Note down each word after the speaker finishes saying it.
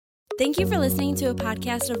Thank you for listening to a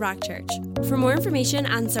podcast of Rock Church. For more information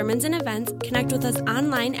on sermons and events, connect with us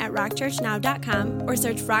online at rockchurchnow.com or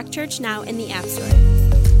search Rock Church Now in the App Store.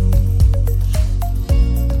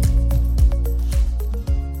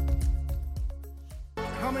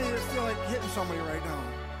 How many of you feel like hitting somebody right now?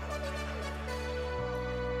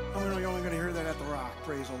 How many know you're only going to hear that at the Rock?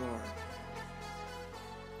 Praise the Lord.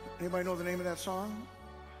 Anybody know the name of that song?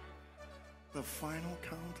 The Final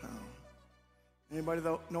Countdown. Anybody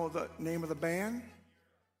know the name of the band?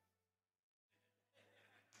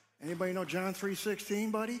 Anybody know John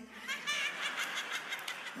 3:16, buddy?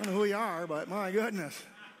 I don't know who you are, but my goodness.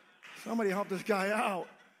 Somebody help this guy out.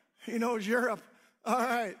 He knows Europe. All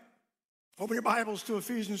right. Open your Bibles to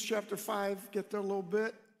Ephesians chapter 5. Get there a little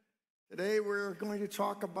bit. Today we're going to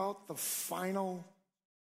talk about the final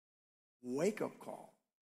wake-up call.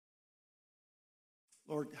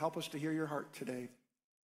 Lord, help us to hear your heart today.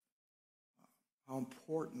 How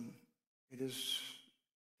important it is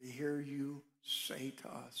to hear you say to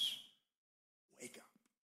us, wake up.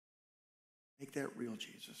 Make that real,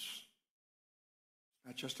 Jesus.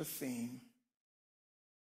 Not just a theme.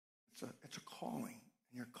 It's a calling.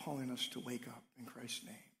 And you're calling us to wake up in Christ's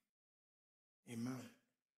name. Amen.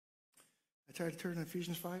 I tried to turn to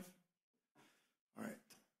Ephesians 5? All right.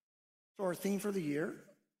 So our theme for the year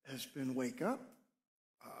has been wake up.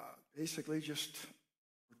 Basically just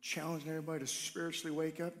we're challenging everybody to spiritually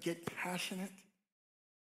wake up, get passionate,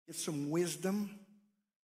 get some wisdom,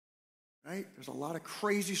 right? There's a lot of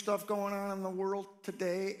crazy stuff going on in the world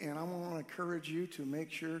today, and I want to encourage you to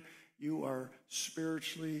make sure you are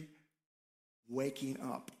spiritually waking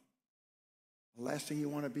up. The last thing you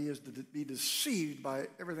want to be is to be deceived by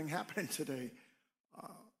everything happening today.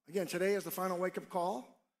 Again, today is the final wake-up call.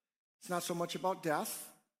 It's not so much about death,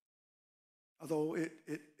 although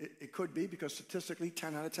it could be, because statistically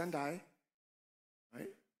 10 out of 10 die, right?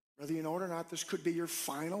 Whether you know it or not, this could be your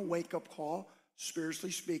final wake-up call,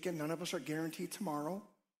 spiritually speaking. None of us are guaranteed tomorrow.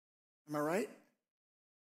 Am I right?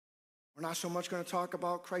 We're not so much going to talk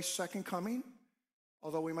about Christ's second coming,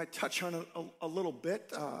 although we might touch on it a little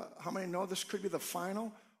bit. How many know this could be the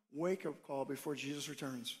final wake-up call before Jesus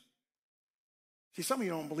returns? See, some of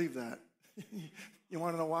you don't believe that. You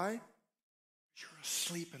want to know why? You're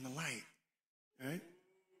asleep in the light, right?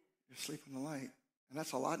 You're asleep in the light. And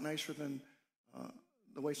that's a lot nicer than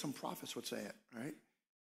the way some prophets would say it, right?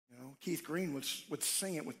 You know, Keith Green would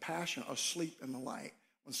sing it with passion, asleep in the light.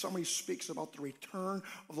 When somebody speaks about the return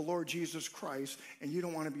of the Lord Jesus Christ and you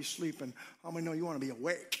don't want to be sleeping, how many know you want to be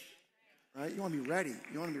awake, right? You want to be ready.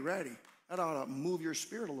 You want to be ready. That ought to move your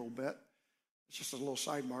spirit a little bit. It's just a little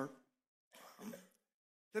sidebar.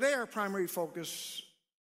 Today our primary focus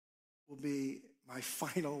will be my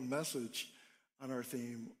final message on our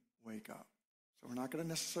theme, Wake Up. So we're not going to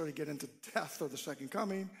necessarily get into death or the second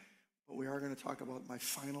coming, but we are going to talk about my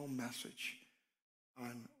final message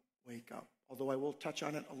on Wake Up. Although I will touch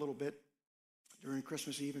on it a little bit during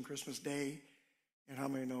Christmas Eve and Christmas Day. And how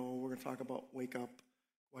many know we're going to talk about Wake Up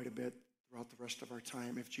quite a bit throughout the rest of our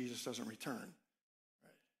time if Jesus doesn't return.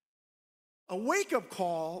 Right. A wake-up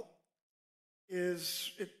call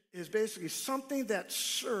is basically something that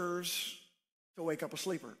serves to wake up a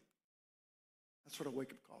sleeper. That's what a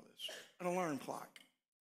wake-up call is. An alarm clock,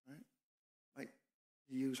 right? Like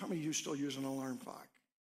how many of you still use an alarm clock?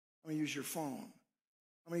 How many use your phone?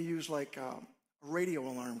 How many use like a radio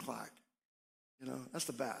alarm clock? You know, that's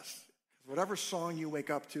the best. Whatever song you wake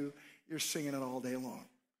up to, you're singing it all day long.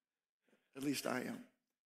 At least I am.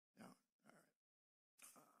 Yeah. All right.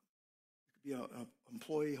 It could be an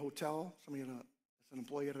employee hotel. Somebody that's an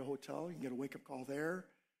employee at a hotel. You can get a wake-up call there.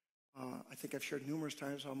 I think I've shared numerous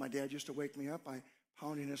times how my dad used to wake me up by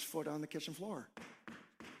pounding his foot on the kitchen floor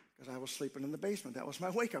because I was sleeping in the basement. That was my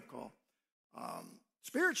wake-up call.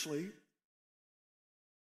 Spiritually,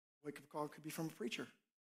 wake-up call could be from a preacher.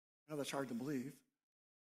 I know that's hard to believe.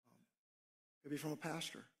 It could be from a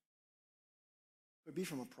pastor. It could be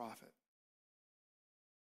from a prophet.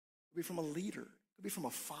 It could be from a leader. It could be from a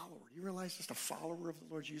follower. You realize just a follower of the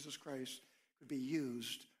Lord Jesus Christ could be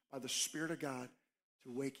used by the Spirit of God to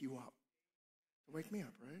wake you up. To wake me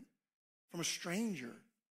up, right? From a stranger.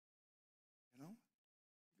 You know?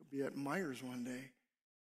 You could be at Myers one day,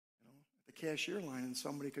 you know, at the cashier line, and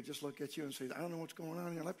somebody could just look at you and say, I don't know what's going on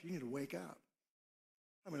in your life. You need to wake up.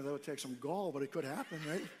 I mean, that would take some gall, but it could happen,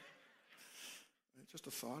 right? Just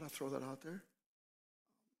a thought. I'll throw that out there.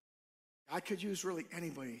 I could use really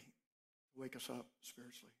anybody to wake us up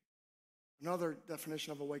spiritually. Another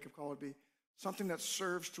definition of a wake-up call would be something that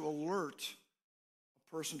serves to alert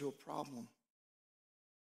a person to a problem,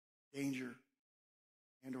 danger,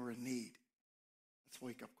 and or a need. That's a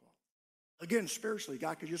wake-up call. Again, spiritually,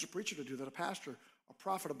 God could use a preacher to do that, a pastor, a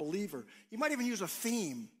prophet, a believer. He might even use a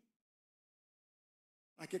theme.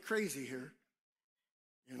 I get crazy here.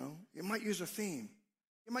 You know, you might use a theme.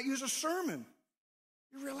 You might use a sermon.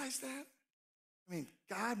 You realize that? I mean,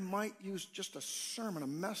 God might use just a sermon, a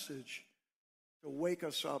message, to wake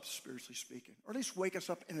us up, spiritually speaking, or at least wake us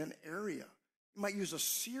up in an area. He might use a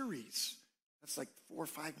series. That's like 4 or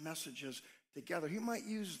 5 messages together. He might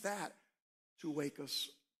use that to wake us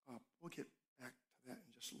up. We'll get back to that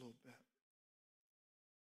in just a little bit.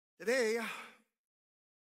 Today,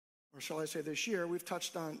 or shall I say this year, we've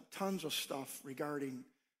touched on tons of stuff regarding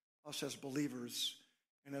us as believers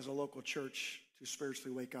and as a local church to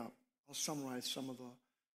spiritually wake up. I'll summarize some of the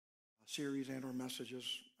series and or messages.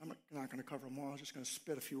 I'm not going to cover them all. I'm just going to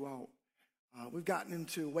spit a few out. We've gotten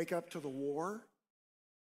into Wake Up to the War.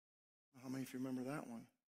 How many of you remember that one?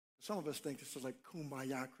 Some of us think this is like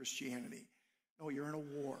kumbaya Christianity. No, you're in a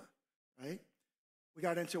war, right? We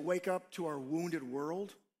got into Wake Up to Our Wounded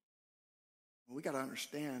World. Well, we got to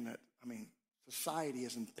understand that, society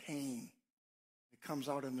is in pain. It comes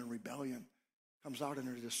out in their rebellion, comes out in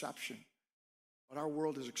their deception. But our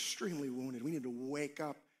world is extremely wounded. We need to wake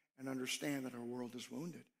up and understand that our world is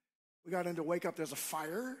wounded. We got into Wake Up, There's a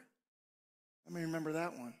Fire. Let me remember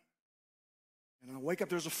that one. And Wake Up,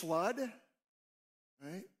 There's a Flood.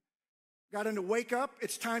 Right? Got into Wake Up,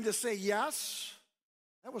 It's Time to Say Yes.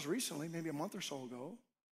 That was recently, maybe a month or so ago.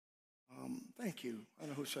 Thank you. I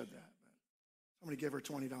don't know who said that, but somebody gave her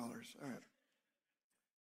 $20. All right.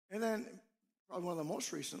 And then probably one of the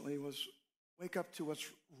most recently was Wake Up to What's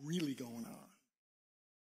Really Going On.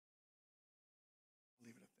 I'll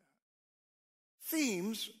leave it at that.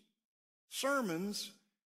 Themes, sermons,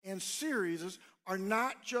 and series are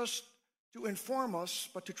not just to inform us,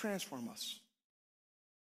 but to transform us.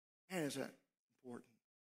 And is that important?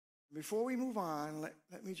 Before we move on,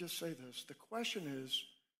 let me just say this. The question is,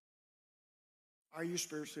 are you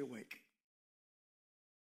spiritually awake?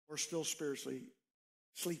 Or still spiritually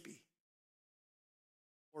sleepy?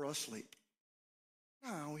 Or asleep?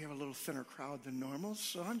 No, we have a little thinner crowd than normal,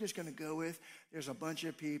 so I'm just going to go with, there's a bunch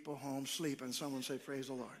of people home sleeping. Someone say, praise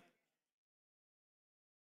the Lord.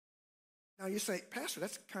 Now you say, Pastor,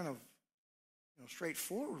 that's kind of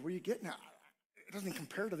straightforward. Where are you getting at? It doesn't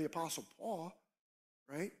compare to the Apostle Paul,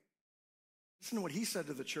 right? Listen to what he said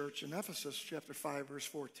to the church in Ephesus chapter 5, verse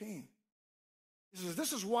 14. He says,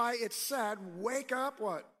 this is why it's said, wake up,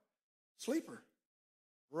 what? Sleeper.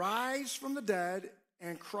 Rise from the dead,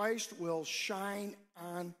 and Christ will shine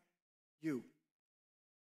on you.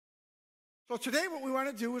 So today what we want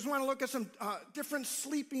to do is we want to look at some different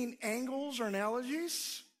sleeping angles or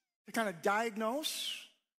analogies to kind of diagnose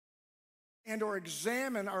and or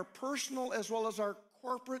examine our personal as well as our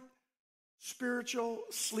corporate spiritual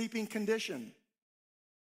sleeping condition.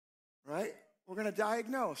 Right? We're going to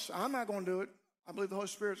diagnose. I'm not going to do it. I believe the Holy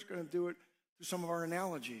Spirit's going to do it through some of our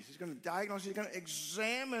analogies. He's going to diagnose. He's going to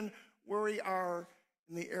examine where we are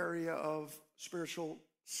in the area of spiritual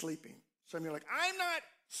sleeping. Some of you are like, I'm not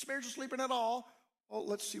spiritual sleeping at all. Well,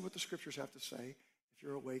 let's see what the scriptures have to say if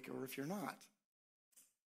you're awake or if you're not.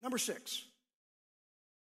 Number 6,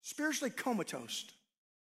 spiritually comatose.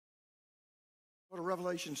 Go to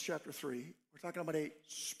Revelation chapter 3. We're talking about a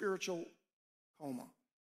spiritual coma.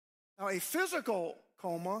 Now, a physical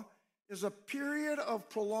coma is a period of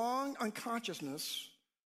prolonged unconsciousness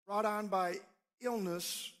brought on by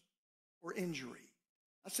illness or injury.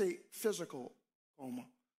 That's a physical coma.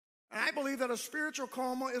 And I believe that a spiritual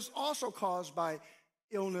coma is also caused by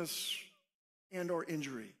illness and or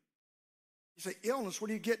injury. You say, illness,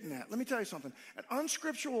 what are you getting at? Let me tell you something. An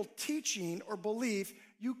unscriptural teaching or belief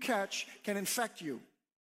you catch can infect you.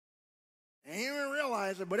 And you don't even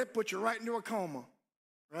realize it, but it puts you right into a coma,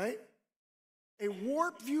 right? A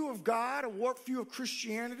warped view of God, a warped view of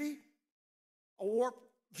Christianity, a warped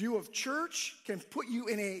view of church can put you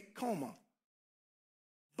in a coma.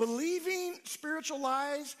 Believing spiritual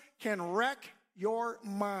lies can wreck your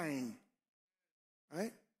mind,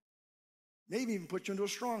 right? Maybe even put you into a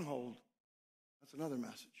stronghold. That's another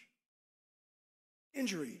message.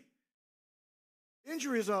 Injury.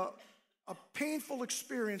 Injury is a painful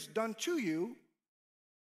experience done to you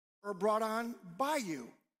or brought on by you.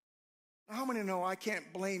 Now, how many know I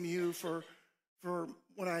can't blame you for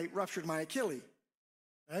when I ruptured my Achilles,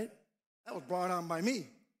 right? That was brought on by me,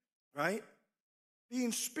 right?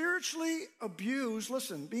 Being spiritually abused,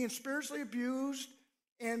 listen, being spiritually abused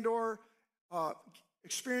and or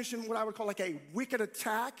experiencing what I would call like a wicked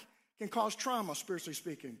attack can cause trauma, spiritually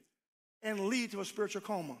speaking, and lead to a spiritual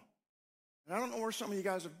coma. And I don't know where some of you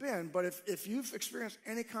guys have been, but if you've experienced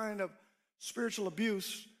any kind of spiritual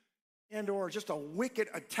abuse and or just a wicked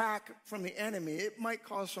attack from the enemy, it might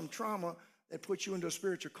cause some trauma that puts you into a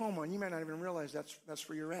spiritual coma, and you might not even realize that's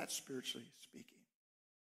where you're at, spiritually speaking.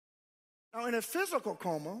 Now, in a physical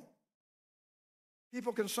coma,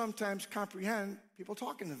 people can sometimes comprehend people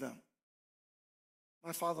talking to them.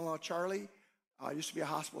 My father-in-law, Charlie, used to be a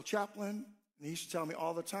hospital chaplain, and he used to tell me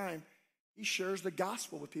all the time, he shares the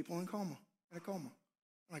gospel with people in a coma.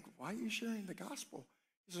 I'm like, why are you sharing the gospel?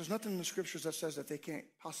 He says, there's nothing in the scriptures that says that they can't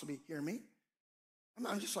possibly hear me.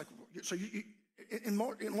 I'm just like, so in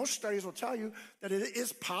most studies will tell you that it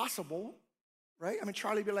is possible, right? I mean,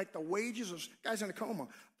 Charlie would be like, the wages of, guys in a coma,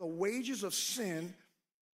 the wages of sin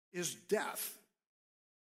is death.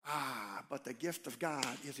 But the gift of God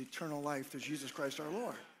is eternal life through Jesus Christ our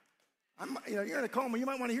Lord. You're in a coma, you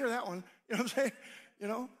might want to hear that one. You know what I'm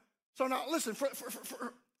saying? So now listen,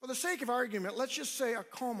 for the sake of argument, let's just say a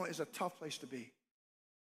coma is a tough place to be.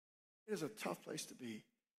 It is a tough place to be.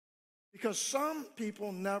 Because some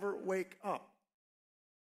people never wake up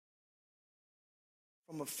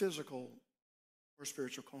from a physical or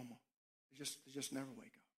spiritual coma. They just never wake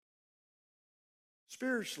up.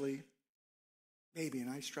 Spiritually, maybe, and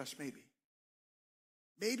I stress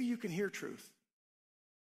maybe you can hear truth.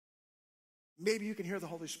 Maybe you can hear the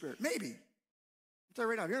Holy Spirit. Maybe. I'll tell you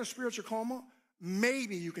right now, if you're in a spiritual coma,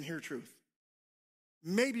 maybe you can hear truth.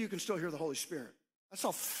 Maybe you can still hear the Holy Spirit. That's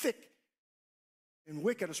how thick and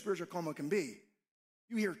wicked a spiritual coma can be.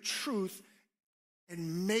 You hear truth,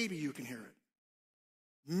 and maybe you can hear it.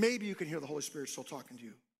 Maybe you can hear the Holy Spirit still talking to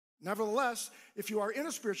you. Nevertheless, if you are in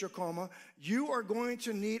a spiritual coma, you are going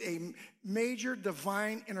to need a major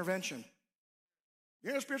divine intervention.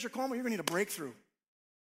 You're in a spiritual coma, you're going to need a breakthrough.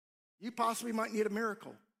 You possibly might need a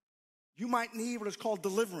miracle. You might need what is called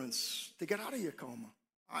deliverance to get out of your coma.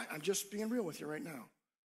 I'm just being real with you right now.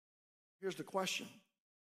 Here's the question.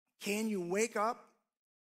 Can you wake up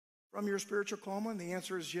from your spiritual coma? And the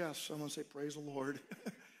answer is yes. Someone say, praise the Lord.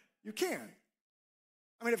 You can.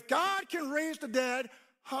 I mean, if God can raise the dead,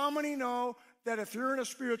 how many know that if you're in a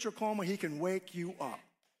spiritual coma, he can wake you up?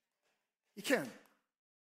 He can. In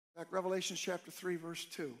fact, Revelation chapter 3, verse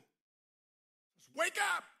 2. Says, wake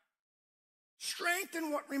up,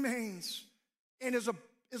 strengthen what remains, and is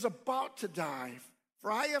about to die.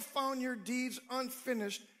 For I have found your deeds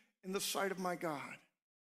unfinished in the sight of my God.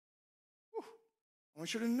 Whew. I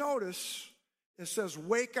want you to notice it says,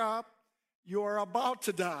 wake up, you are about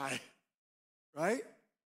to die. Right?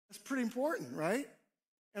 That's pretty important, right?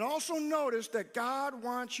 And also notice that God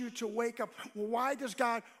wants you to wake up. Well, why does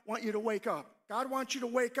God want you to wake up? God wants you to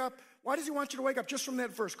wake up. Why does he want you to wake up? Just from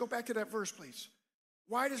that verse. Go back to that verse, please.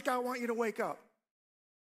 Why does God want you to wake up?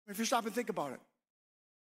 If you stop and think about it.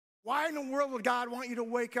 Why in the world would God want you to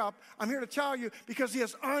wake up? I'm here to tell you because he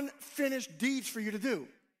has unfinished deeds for you to do.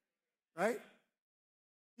 Right?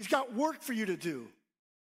 He's got work for you to do.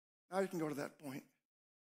 Now you can go to that point.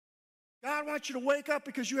 God wants you to wake up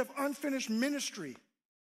because you have unfinished ministry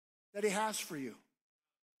that he has for you.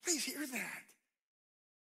 Please hear that.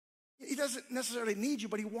 He doesn't necessarily need you,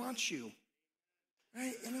 but he wants you.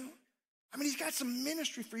 Right? I mean, he's got some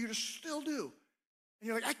ministry for you to still do. And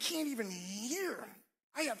you're like, I can't even hear him.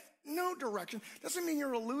 I have no direction. Doesn't mean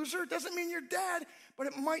you're a loser. Doesn't mean you're dead. But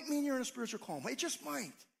it might mean you're in a spiritual coma. It just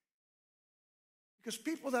might. Because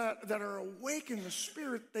people that are awake in the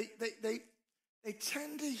spirit, they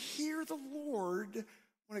tend to hear the Lord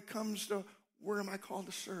when it comes to where am I called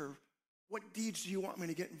to serve? What deeds do you want me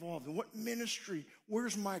to get involved in? What ministry?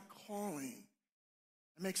 Where's my calling?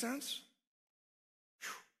 That make sense?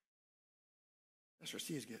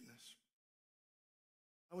 SRC is getting this.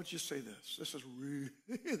 I would just say this. This is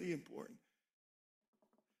really important.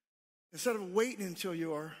 Instead of waiting until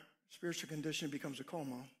your spiritual condition becomes a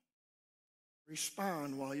coma,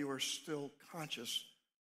 respond while you are still conscious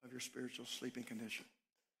of your spiritual sleeping condition.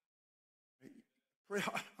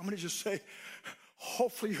 I'm going to just say,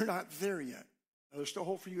 hopefully you're not there yet. Now, there's still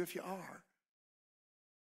hope for you if you are.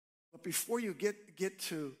 But before you get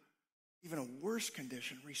to even a worse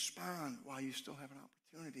condition, respond while you still have an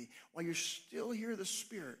opportunity, while you still hear the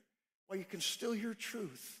Spirit, while you can still hear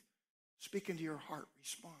truth, speak into your heart,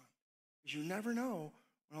 respond. Because you never know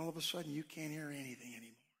when all of a sudden you can't hear anything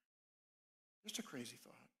anymore. Just a crazy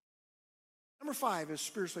thought. Number 5 is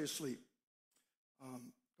spiritually asleep.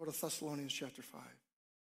 Go to Thessalonians chapter 5.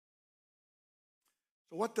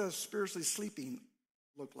 So what does spiritually sleeping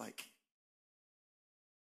look like?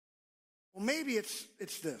 Well, maybe it's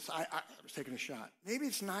this. I was taking a shot. Maybe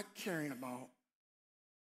it's not caring about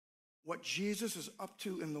what Jesus is up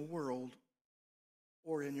to in the world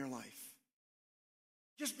or in your life.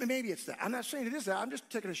 Just maybe it's that. I'm not saying it is that. I'm just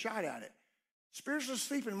taking a shot at it. Spiritual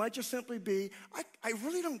sleeping might just simply be, I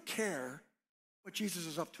really don't care what Jesus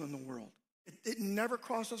is up to in the world. It never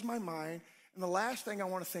crosses my mind. And the last thing I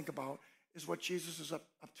want to think about is what Jesus is up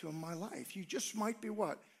to in my life. You just might be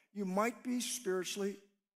what? You might be spiritually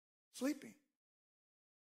sleeping.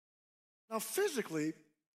 Now, physically,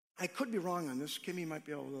 I could be wrong on this. Kimmy might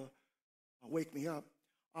be able to wake me up.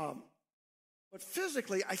 But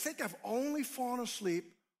physically, I think I've only fallen asleep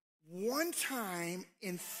one time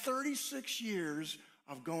in 36 years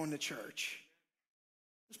of going to church.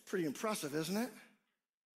 It's pretty impressive, isn't it?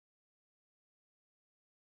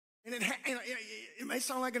 And it may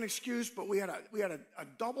sound like an excuse, but we had a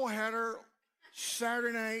doubleheader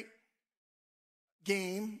Saturday night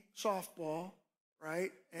game, softball,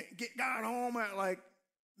 right? And got home at like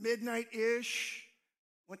midnight-ish.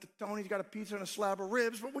 Went to Tony's, got a pizza and a slab of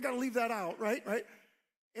ribs, but we got to leave that out, right?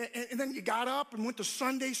 And then you got up and went to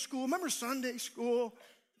Sunday school. Remember Sunday school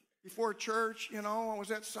before church? You know, I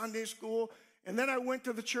was at Sunday school. And then I went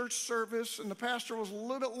to the church service, and the pastor was a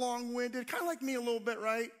little bit long-winded, kind of like me a little bit,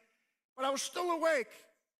 right? But I was still awake.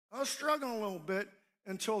 I was struggling a little bit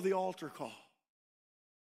until the altar call.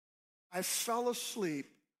 I fell asleep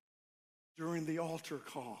during the altar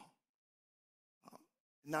call.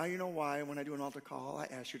 Now you know why when I do an altar call,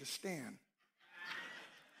 I ask you to stand.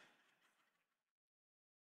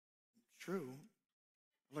 It's true.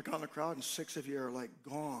 I look on the crowd and 6 of you are like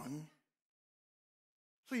gone.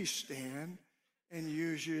 Please stand. And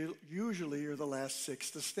usually you're the last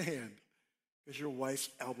 6 to stand because your wife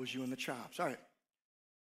elbows you in the chops. All right.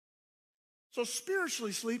 So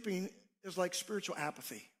spiritually sleeping is like spiritual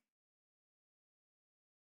apathy.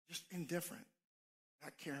 Just indifferent,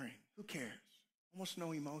 not caring. Who cares? Almost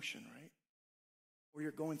no emotion, right? Or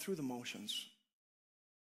you're going through the motions.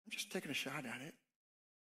 I'm just taking a shot at it.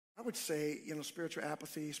 I would say, spiritual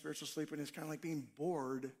apathy, spiritual sleeping is kind of like being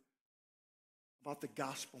bored about the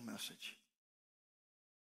gospel message.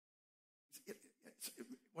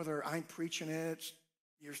 Whether I'm preaching it,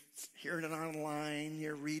 you're hearing it online,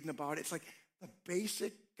 you're reading about it. It's like the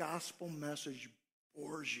basic gospel message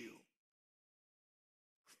bores you.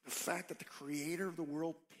 The fact that the creator of the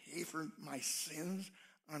world paid for my sins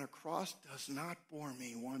on a cross does not bore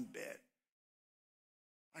me one bit.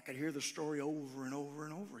 I could hear the story over and over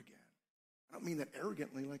and over again. I don't mean that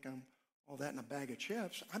arrogantly like I'm all that in a bag of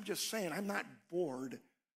chips. I'm just saying I'm not bored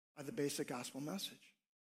by the basic gospel message.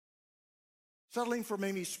 Settling for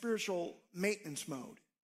maybe spiritual maintenance mode.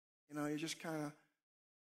 You just kind of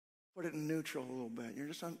put it in neutral a little bit. You're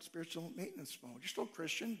just on spiritual maintenance mode. You're still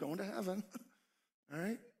Christian, going to heaven. All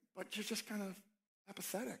right? But you're just kind of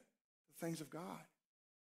apathetic to the things of God.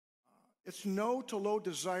 It's no to low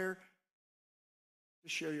desire to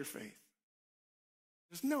share your faith.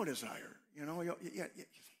 There's no desire.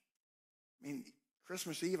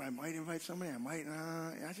 Christmas Eve, I might invite somebody. I might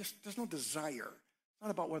not. There's no desire. It's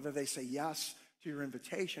not about whether they say yes to your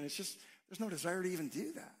invitation. It's just there's no desire to even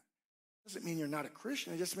do that. It doesn't mean you're not a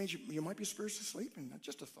Christian. It just means you might be spiritually sleeping. That's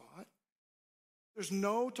just a thought. There's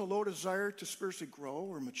no to low desire to spiritually grow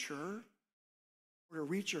or mature or to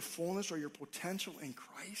reach your fullness or your potential in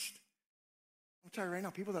Christ. I'll tell you right now,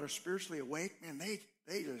 people that are spiritually awake, man, they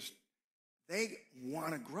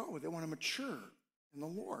want to grow. They want to mature in the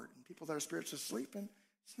Lord. And people that are spiritually sleeping,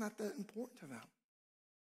 it's not that important to them.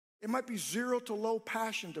 It might be zero to low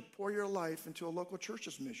passion to pour your life into a local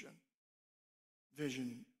church's mission,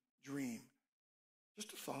 vision, dream.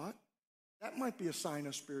 Just a thought. That might be a sign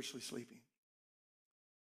of spiritually sleeping.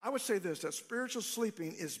 I would say this, that spiritual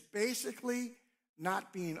sleeping is basically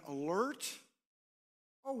not being alert,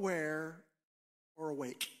 aware, or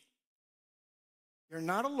awake. You're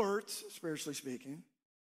not alert, spiritually speaking.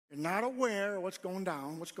 You're not aware of what's going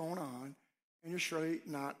down, what's going on, and you're surely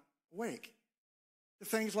not awake. The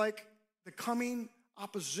things like the coming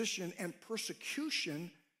opposition and persecution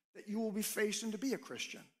that you will be facing to be a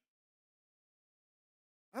Christian.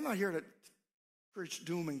 I'm not here to preach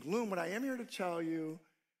doom and gloom, but I am here to tell you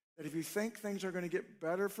that if you think things are going to get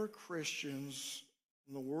better for Christians,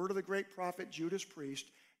 in the word of the great prophet Judas Priest,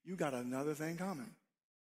 you got another thing coming.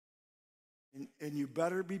 And you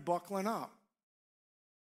better be buckling up.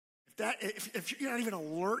 If you're not even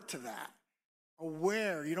alert to that,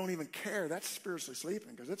 aware, you don't even care, that's spiritually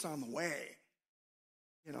sleeping because it's on the way.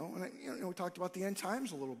 And we talked about the end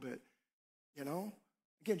times a little bit.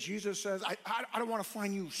 Again, Jesus says, I don't want to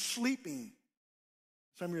find you sleeping.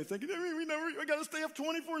 Some of you are thinking, we got to stay up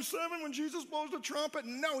 24/7 when Jesus blows the trumpet.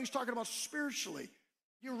 No, he's talking about spiritually.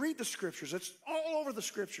 You read the scriptures. It's all over the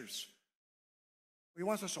scriptures. He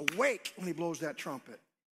wants us awake when he blows that trumpet.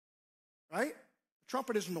 Right? The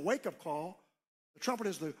trumpet isn't the wake-up call. The trumpet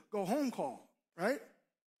is the go-home call. Right?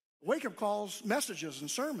 Wake-up calls, messages, and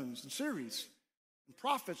sermons, and series, and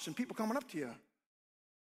prophets, and people coming up to you.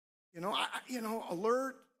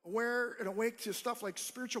 Alert, aware, and awake to stuff like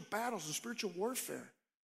spiritual battles and spiritual warfare.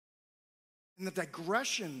 And the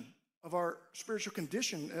digression of our spiritual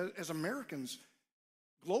condition as Americans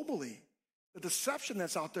globally. The deception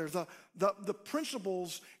that's out there, the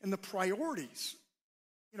principles and the priorities.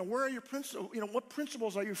 Where are your principles? What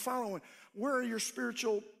principles are you following? Where are your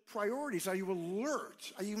spiritual priorities? Are you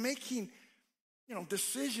alert? Are you making,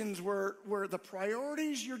 decisions where the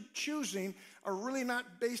priorities you're choosing are really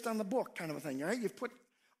not based on the book kind of a thing, right? You've put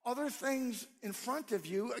other things in front of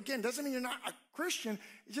you. Again, doesn't mean you're not a Christian.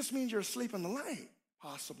 It just means you're asleep in the light,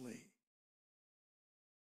 possibly.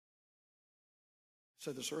 I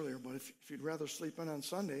said this earlier, but if you'd rather sleep in on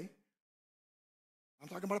Sunday, I'm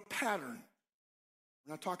talking about a pattern.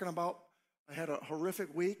 We're not talking about I had a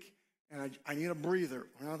horrific week and I need a breather.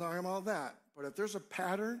 We're not talking about that. But if there's a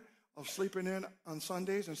pattern of sleeping in on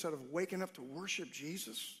Sundays instead of waking up to worship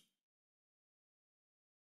Jesus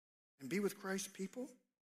and be with Christ's people,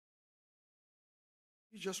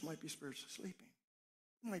 you just might be spiritually sleeping.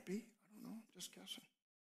 You might be. I don't know. I'm just guessing.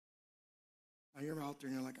 Now you're out there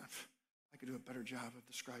and you're like, I could do a better job of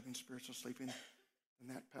describing spiritual sleeping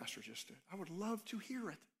than that pastor just did. I would love to hear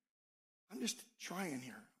it. I'm just trying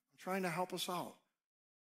here. I'm trying to help us out.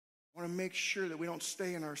 I want to make sure that we don't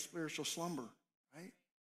stay in our spiritual slumber, right?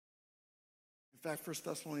 In fact, 1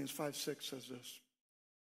 Thessalonians 5:6 says this.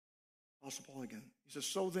 Apostle Paul again. He says,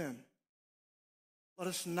 so then, let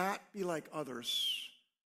us not be like others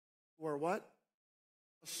who are what?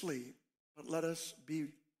 Asleep, but let us be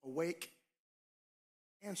awake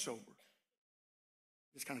and sober.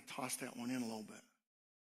 Just kind of toss that one in a little bit.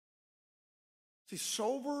 See,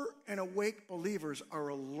 sober and awake believers are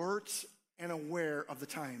alert and aware of the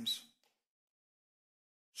times.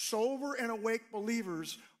 Sober and awake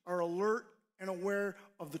believers are alert and aware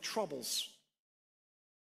of the troubles,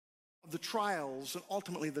 of the trials, and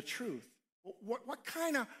ultimately the truth. What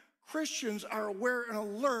kind of Christians are aware and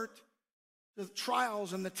alert to the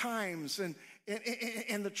trials and the times and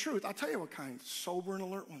the truth? I'll tell you what kind. Sober and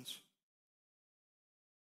alert ones.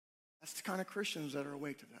 That's the kind of Christians that are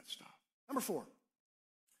awake to that stuff. Number 4,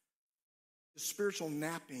 is spiritual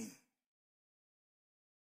napping.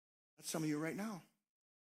 That's some of you right now.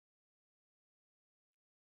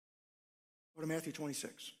 Go to Matthew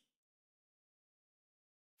 26.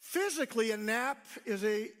 Physically, a nap is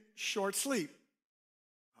a short sleep.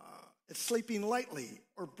 It's sleeping lightly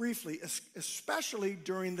or briefly, especially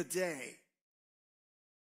during the day.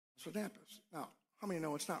 That's what nap is. Now, how many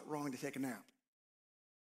know it's not wrong to take a nap?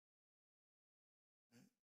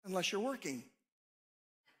 Unless you're working.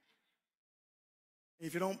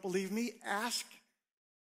 If you don't believe me, ask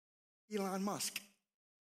Elon Musk.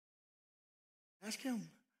 Ask him.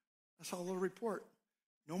 I saw a little report.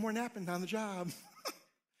 No more napping on the job.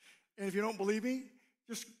 And if you don't believe me,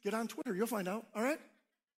 just get on Twitter. You'll find out. All right?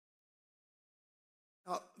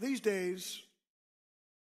 Now, these days,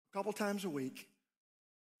 a couple times a week,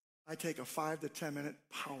 I take a 5 to 10 minute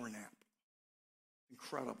power nap.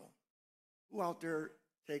 Incredible. Who out there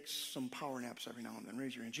takes some power naps every now and then?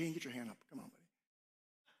 Raise your hand. Gene, get your hand up. Come on, buddy.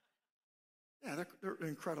 Yeah, they're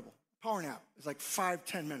incredible. Power nap is like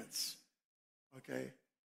 5-10 minutes. Okay?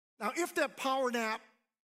 Now, if that power nap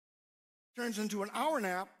turns into an hour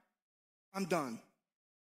nap, I'm done.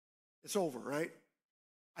 It's over, right?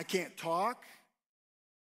 I can't talk,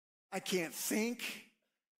 I can't think,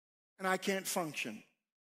 and I can't function.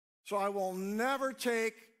 So I will never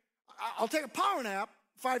I'll take a power nap,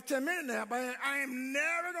 5-10 minute nap, but I am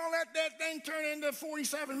never going to let that thing turn into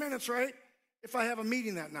 47 minutes, right? If I have a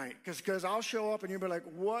meeting that night, because I'll show up and you'll be like,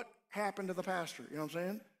 what happened to the pastor? You know what I'm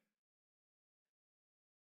saying?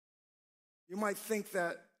 You might think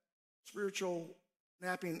that spiritual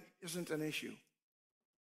napping isn't an issue,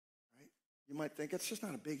 right? You might think it's just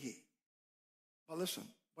not a biggie. But listen,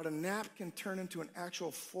 but a nap can turn into an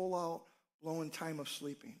actual full-out, blown time of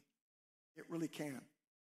sleeping. It really can.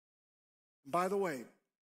 And by the way,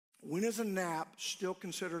 when is a nap still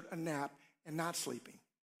considered a nap and not sleeping?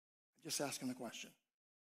 I'm just asking the question.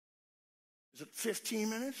 Is it 15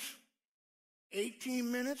 minutes?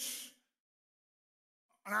 18 minutes?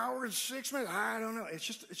 An hour and 6 minutes? I don't know. It's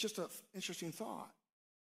just an interesting thought.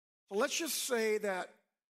 So let's just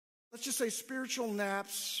say spiritual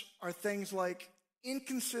naps are things like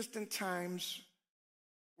inconsistent times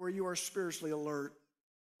where you are spiritually alert,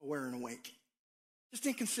 aware, and awake. Just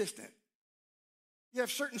inconsistent. You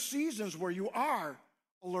have certain seasons where you are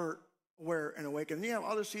alert, aware, and awake, and you have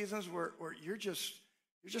other seasons where you're just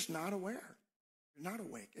not aware. You're not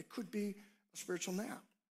awake. It could be a spiritual nap.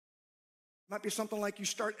 Might be something like you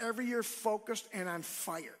start every year focused and on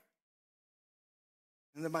fire.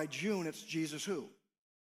 And then by June, it's Jesus who?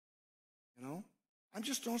 You know? I'm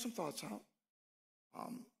just throwing some thoughts out.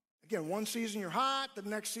 Again, one season you're hot, the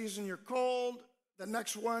next season you're cold, the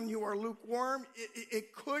next one you are lukewarm.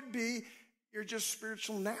 It could be you're just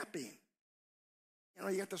spiritual napping. You know,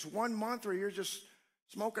 you got this 1 month where you're just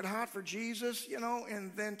smoking hot for Jesus, you know,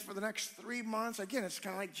 and then for the next 3 months, again, it's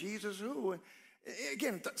kind of like Jesus who? And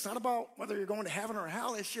again, it's not about whether you're going to heaven or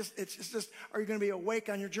hell. It's just, are you going to be awake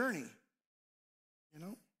on your journey? You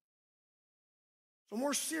know? So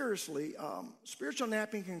more seriously, spiritual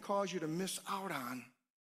napping can cause you to miss out on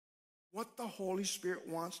what the Holy Spirit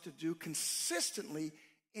wants to do consistently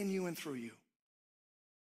in you and through you.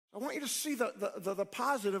 I want you to see the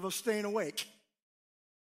positive of staying awake.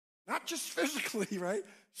 Not just physically, right?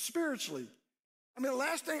 Spiritually. I mean, the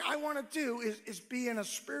last thing I want to do is be in a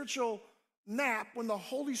spiritual nap when the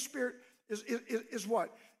Holy Spirit is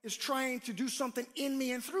what? Is trying to do something in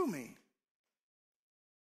me and through me.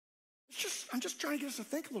 I'm just trying to get us to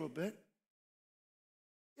think a little bit.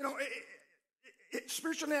 You know,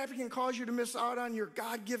 spiritual napping can cause you to miss out on your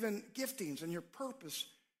God-given giftings and your purpose,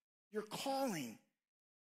 your calling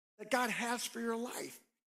that God has for your life.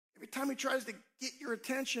 Every time he tries to get your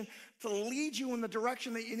attention to lead you in the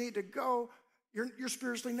direction that you need to go, you're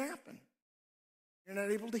spiritually napping. You're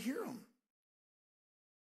not able to hear him.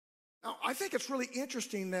 Now, I think it's really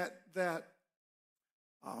interesting that the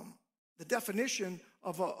definition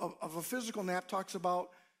of a physical nap talks about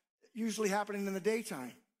usually happening in the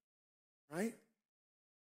daytime, right?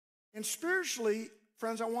 And spiritually,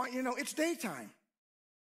 friends, I want you to know it's daytime.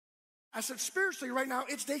 I said spiritually right now,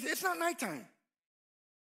 it's daytime. It's not nighttime.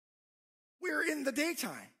 We're in the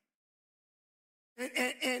daytime.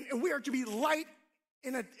 And we are to be light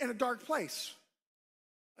in a dark place.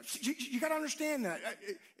 You got to understand that.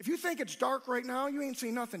 If you think it's dark right now, you ain't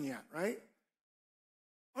seen nothing yet, right?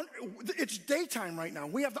 It's daytime right now.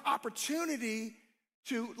 We have the opportunity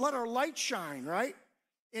to let our light shine, right?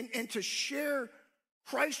 And to share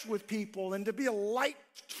Christ with people and to be a light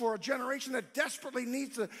for a generation that desperately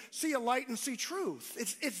needs to see a light and see truth.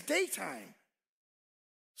 It's daytime.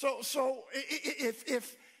 So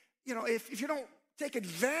if you don't take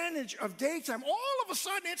advantage of daytime, all of a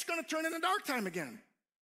sudden it's going to turn into dark time again.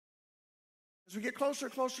 As we get closer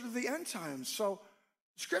and closer to the end times. So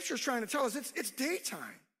Scripture is trying to tell us it's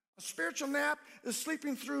daytime. A spiritual nap is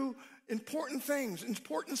sleeping through important things,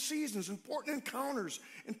 important seasons, important encounters,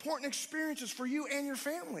 important experiences for you and your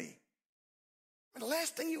family. And the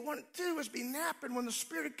last thing you want to do is be napping when the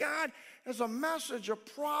Spirit of God has a message, a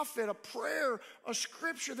prophet, a prayer, a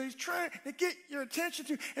scripture that he's trying to get your attention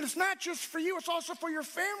to. And it's not just for you, it's also for your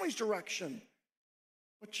family's direction.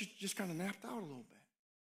 But you just kind of napped out a little bit.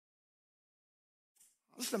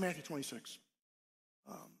 Listen to Matthew 26.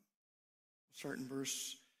 Start in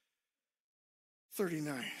verse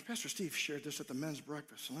 39. Pastor Steve shared this at the men's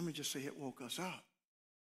breakfast, so let me just say it woke us up.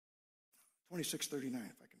 26:39, if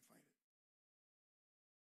I can find it.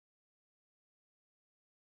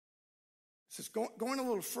 It says, going a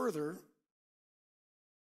little further,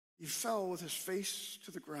 he fell with his face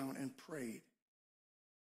to the ground and prayed,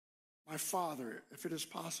 "My Father, if it is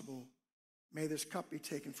possible, may this cup be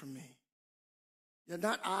taken from me. Yet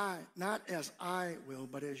not as I will,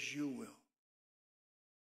 but as you will."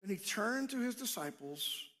 Then he turned to his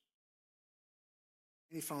disciples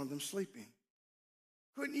and he found them sleeping.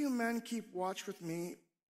 "Couldn't you men keep watch with me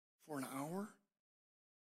for an hour?"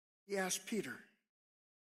 He asked Peter.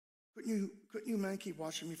 Couldn't you men keep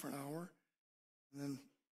watching me for an hour? And then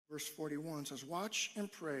verse 41 says, "Watch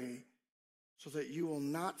and pray so that you will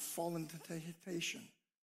not fall into temptation.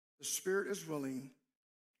 The spirit is willing,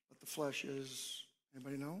 but the flesh is,"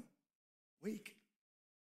 anybody know? "Weak."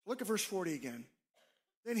 Look at verse 40 again.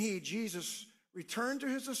 Then he, Jesus, returned to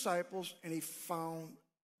his disciples and he found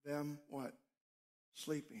them what?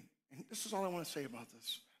 Sleeping. And this is all I want to say about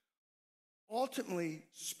this. Ultimately,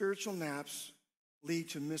 spiritual naps lead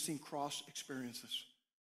to missing cross experiences.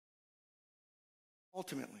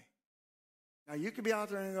 Ultimately. Now, you could be out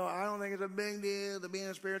there and go, "I don't think it's a big deal to be in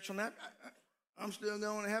a spiritual nap. I'm still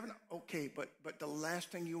going to heaven." Okay, but the last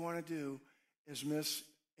thing you want to do is miss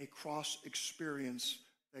a cross experience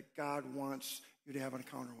that God wants you to have an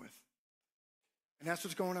encounter with. And that's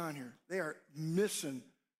what's going on here. They are missing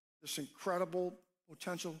this incredible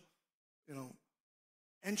potential,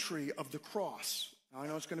 entry of the cross. Now, I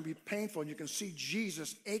know it's going to be painful, and you can see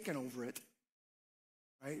Jesus aching over it,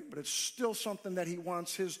 right? But it's still something that he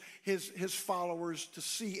wants his followers to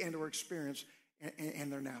see and to experience,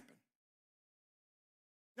 and they're napping.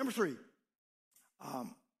 Number 3,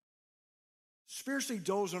 spiritually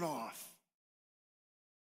dozing off.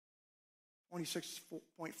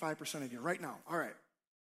 26.5% of you right now. All right.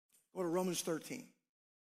 Go to Romans 13.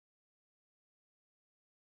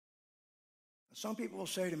 Some people will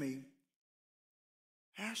say to me,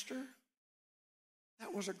 Pastor,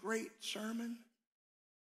 that was a great sermon.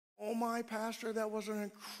 Oh my, Pastor, that was an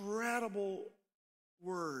incredible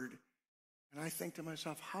word. And I think to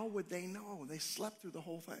myself, how would they know? They slept through the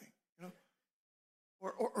whole thing, you know?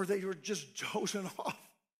 Or they were just dozing off.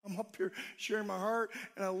 I'm up here sharing my heart,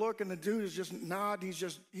 and I look, and the dude is just nodding.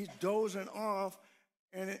 He's dozing off.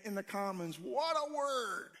 And in the comments, what a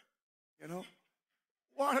word, you know?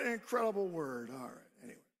 What an incredible word. All right,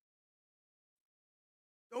 anyway.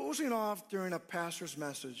 Dozing off during a pastor's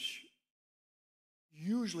message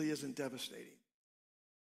usually isn't devastating.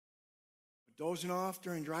 But dozing off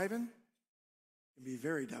during driving can be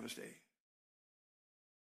very devastating.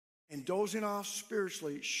 And dozing off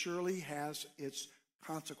spiritually surely has its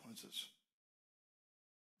consequences.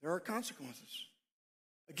 There are consequences.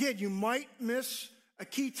 Again, you might miss a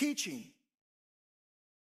key teaching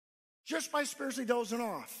just by spiritually dozing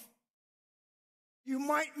off. You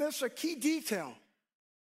might miss a key detail.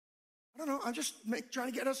 I don't know, I'm just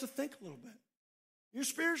trying to get us to think a little bit. You're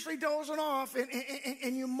spiritually dozing off,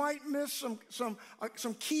 and you might miss some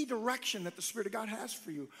key direction that the Spirit of God has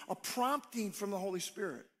for you, a prompting from the Holy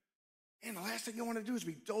Spirit. And the last thing you want to do is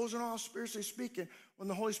be dozing off, spiritually speaking, when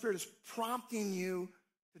the Holy Spirit is prompting you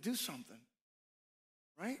to do something,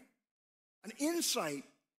 right? An insight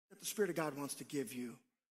that the Spirit of God wants to give you.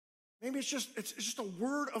 Maybe it's just a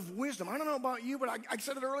word of wisdom. I don't know about you, but I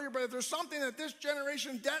said it earlier, but if there's something that this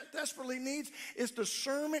generation desperately needs, it's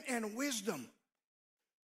discernment and wisdom.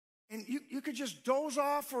 And you could just doze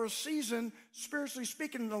off for a season, spiritually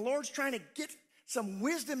speaking, and the Lord's trying to get some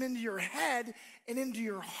wisdom into your head and into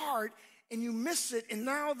your heart, and you miss it, and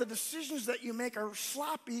now the decisions that you make are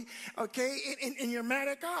sloppy, okay, and you're mad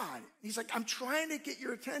at God. He's like, I'm trying to get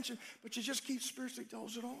your attention, but you just keep spiritually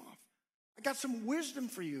dozing off. I got some wisdom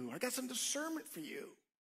for you. I got some discernment for you.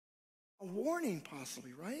 A warning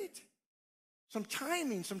possibly, right? Some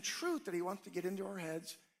timing, some truth that he wants to get into our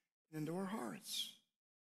heads and into our hearts.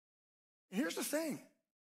 And here's the thing.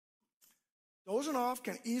 Dozing off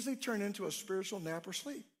can easily turn into a spiritual nap or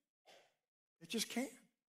sleep. It just can.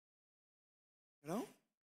 You know?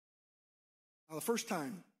 Now, the first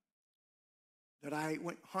time that I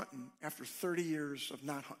went hunting after 30 years of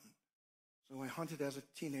not hunting. So I hunted as a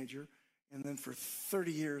teenager, and then for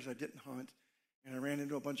 30 years I didn't hunt, and I ran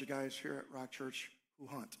into a bunch of guys here at Rock Church who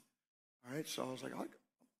hunt. All right, so I was like, oh,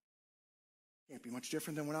 can't be much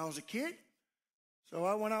different than when I was a kid. So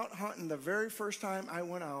I went out hunting. The very first time I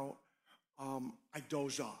went out, I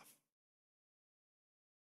dozed off.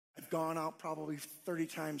 I've gone out probably 30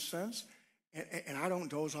 times since, and I don't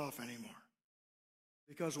doze off anymore.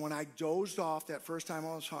 Because when I dozed off that first time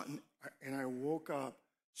I was hunting, and I woke up,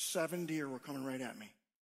 7 deer were coming right at me.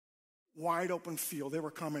 Wide open field. They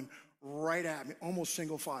were coming right at me, almost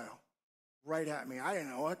single file, right at me. I didn't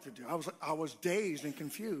know what to do. I was dazed and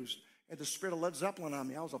confused. I had the spirit of Led Zeppelin on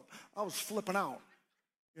me. I was flipping out,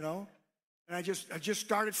 you know? And I just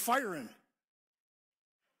started firing.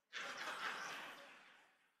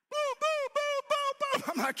 Boo, boo, boo, boo,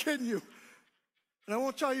 boo. I'm not kidding you. And I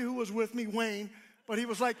won't tell you who was with me, Wayne, but he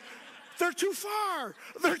was like, they're too far.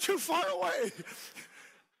 They're too far away.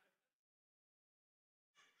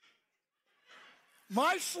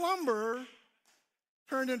 My slumber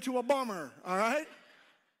turned into a bummer, all right?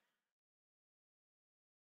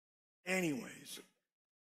 Anyways,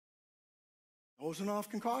 dozing off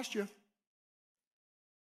can cost you.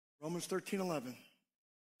 Romans 13:11.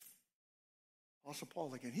 Apostle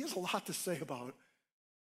Paul again. He has a lot to say about it.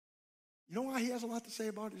 You know why he has a lot to say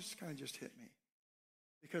about it? This kind of just hit me.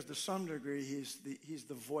 Because to some degree, he's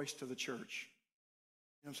the voice to the church.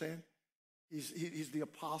 You know what I'm saying? He's the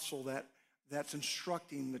apostle that's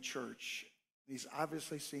instructing the church. He's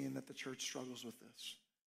obviously seeing that the church struggles with this.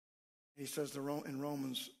 He says in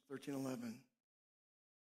Romans 13:11,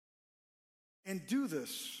 and do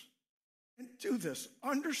this.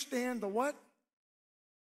 Understand the what?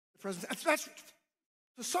 The present. That's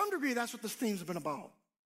to some degree, that's what this theme's been about.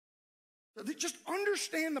 Just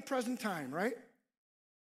understand the present time, right?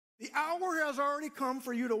 The hour has already come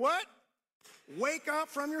for you to what? Wake up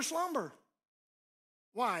from your slumber.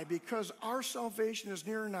 Why? Because our salvation is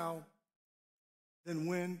nearer now than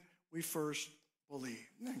when we first believed.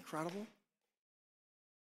 Isn't that incredible?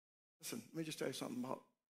 Listen, let me just tell you something about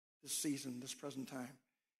this season, this present time.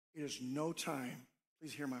 It is no time,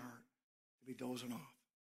 please hear my heart, to be dozing off.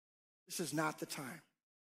 This is not the time.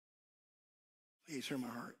 Please hear my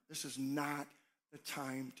heart. This is not the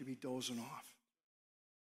time to be dozing off.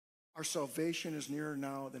 Our salvation is nearer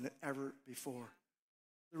now than ever before.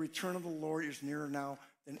 The return of the Lord is nearer now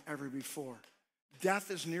than ever before.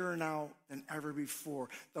 Death is nearer now than ever before.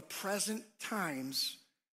 The present times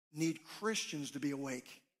need Christians to be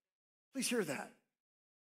awake. Please hear that.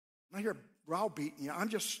 I'm not here browbeating you.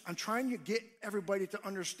 I'm trying to get everybody to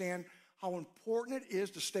understand how important it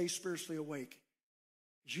is to stay spiritually awake.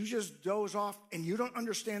 You just doze off and you don't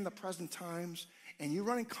understand the present times, and you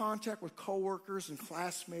run in contact with coworkers and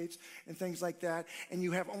classmates and things like that, and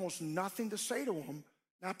you have almost nothing to say to them,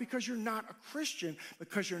 not because you're not a Christian,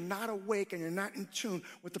 because you're not awake and you're not in tune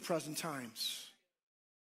with the present times.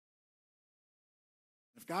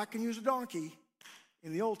 If God can use a donkey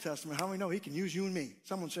in the Old Testament, how many know he can use you and me?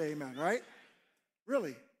 Someone say amen, right?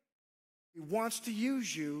 Really. He wants to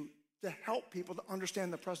use you to help people to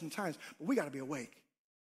understand the present times, but we got to be awake.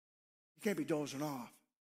 You can't be dozing off.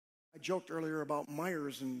 I joked earlier about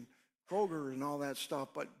Myers and Kroger and all that stuff,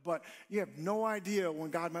 but you have no idea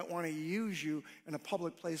when God might want to use you in a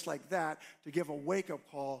public place like that to give a wake-up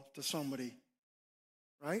call to somebody,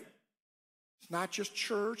 right? It's not just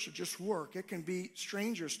church or just work. It can be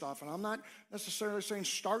stranger stuff, and I'm not necessarily saying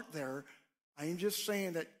start there. I am just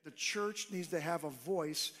saying that the church needs to have a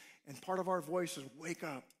voice, and part of our voice is wake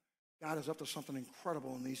up. God is up to something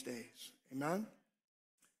incredible in these days. Amen?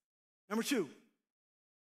 Number 2,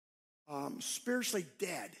 spiritually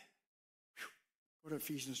dead. Go to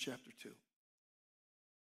Ephesians chapter 2.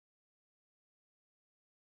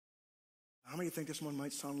 How many think this one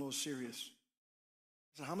might sound a little serious?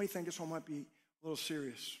 So how many think this one might be a little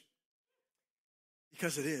serious?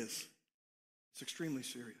 Because it is. It's extremely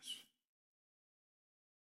serious.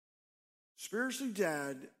 Spiritually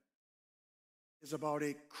dead is about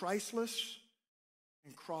a Christless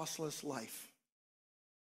and crossless life.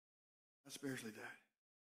 That's spiritually dead.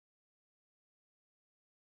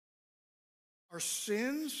 Our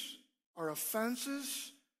sins, our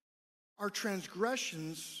offenses, our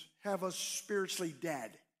transgressions have us spiritually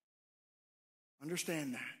dead.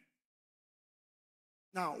 Understand that.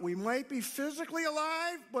 Now, we might be physically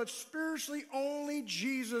alive, but spiritually only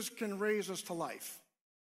Jesus can raise us to life.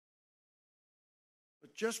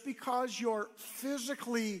 But just because you're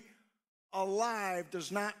physically alive does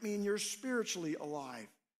not mean you're spiritually alive.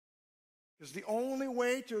 Because the only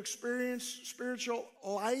way to experience spiritual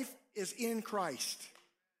life is in Christ.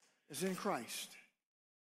 Is in Christ.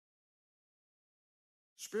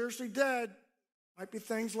 Spiritually dead might be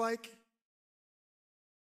things like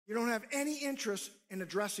you don't have any interest in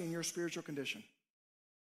addressing your spiritual condition.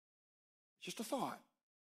 It's just a thought.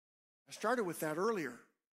 I started with that earlier.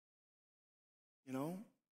 You know?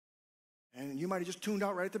 And you might have just tuned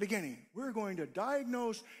out right at the beginning. We're going to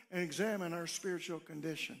diagnose and examine our spiritual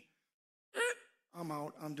condition. I'm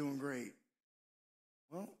out. I'm doing great.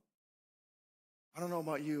 Well, I don't know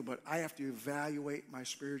about you, but I have to evaluate my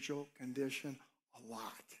spiritual condition a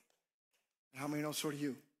lot. And how many know so do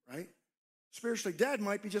you, right? Spiritually dead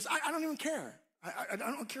might be just, I don't even care. I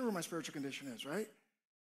don't care where my spiritual condition is, right?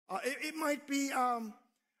 It might be,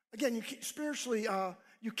 again, you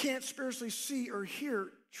can't spiritually see or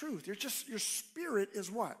hear truth. Your spirit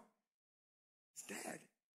is what? It's dead.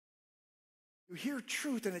 You hear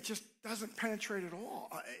truth and it just doesn't penetrate at all.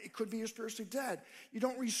 It could be you're spiritually dead. You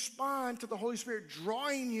don't respond to the Holy Spirit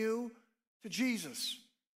drawing you to Jesus.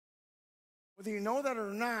 Whether you know that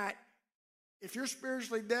or not, if you're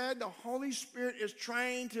spiritually dead, the Holy Spirit is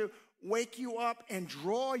trying to wake you up and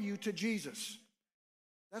draw you to Jesus.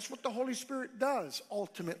 That's what the Holy Spirit does,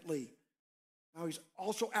 ultimately. Now, he's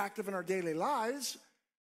also active in our daily lives,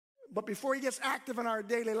 but before he gets active in our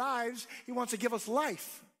daily lives, he wants to give us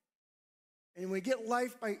life. And we get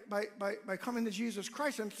life by coming to Jesus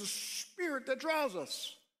Christ, and it's the Spirit that draws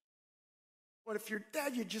us. But if you're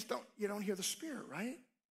dead, you don't hear the Spirit, right?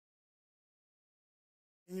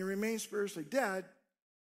 And you remain spiritually dead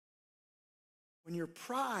when your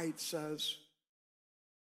pride says,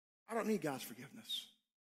 I don't need God's forgiveness.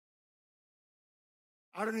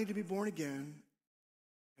 I don't need to be born again,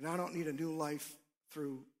 and I don't need a new life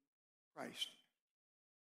through Christ.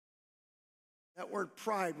 That word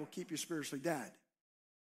pride will keep you spiritually dead.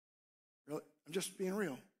 Really? I'm just being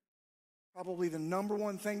real. Probably the number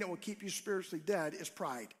one thing that will keep you spiritually dead is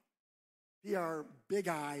pride.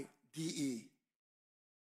 P-R-big-I-D-E.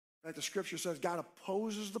 In fact, the scripture says God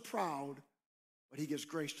opposes the proud, but he gives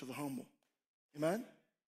grace to the humble. Amen?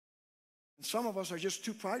 And some of us are just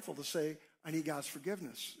too prideful to say, I need God's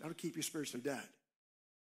forgiveness. That'll keep you spiritually dead.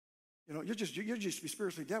 You know, you'll just be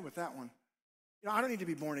spiritually dead with that one. You know, I don't need to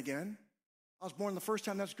be born again. I was born the first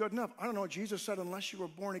time, that's good enough. I don't know what Jesus said, unless you were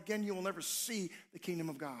born again, you will never see the kingdom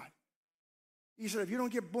of God. He said, if you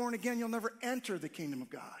don't get born again, you'll never enter the kingdom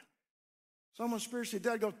of God. Someone spiritually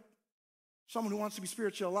dead someone who wants to be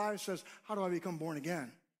spiritually alive says, how do I become born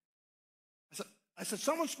again? I said,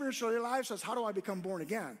 someone spiritually alive says, how do I become born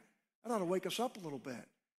again? That ought to wake us up a little bit.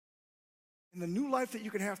 In the new life that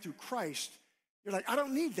you can have through Christ, you're like, I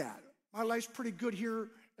don't need that. My life's pretty good here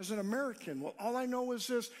as an American. Well, all I know is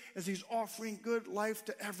this, is he's offering good life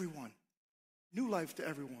to everyone. New life to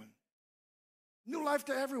everyone. New life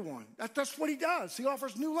to everyone. That's what he does. He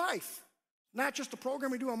offers new life. Not just the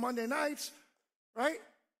program we do on Monday nights, right?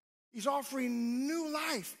 He's offering new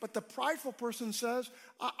life. But the prideful person says,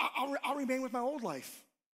 I'll remain with my old life.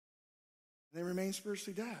 And they remain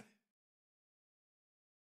spiritually dead.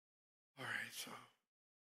 All right, so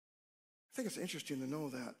I think it's interesting to know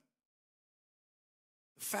that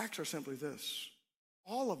the facts are simply this.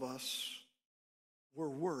 All of us were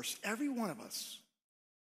worse. Every one of us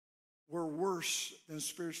were worse than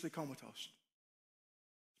spiritually comatose.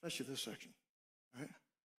 Especially this section, right?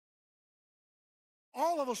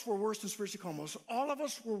 All of us were worse than spiritually comatose. All of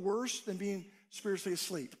us were worse than being spiritually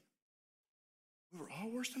asleep. We were all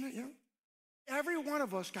worse than that, yeah? Every one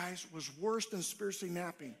of us, guys, was worse than spiritually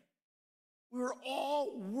napping. We were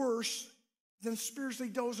all worse than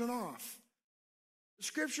spiritually dozing off. The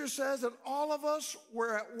scripture says that all of us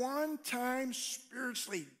were at one time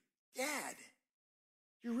spiritually dead.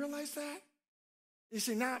 Do you realize that? You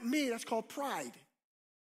say, not me, that's called pride.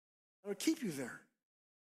 That'll keep you there.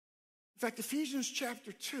 In fact, Ephesians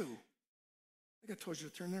chapter 2, I think I told you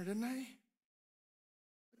to turn there, didn't I?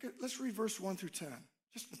 Let's read verse 1 through 10.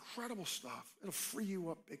 Just incredible stuff. It'll free you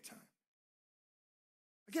up big time.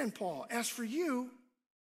 Again, Paul, as for you,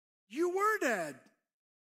 you were dead.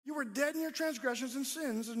 You were dead in your transgressions and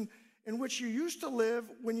sins in which you used to live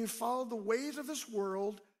when you followed the ways of this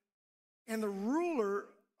world and the ruler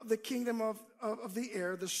of the kingdom of the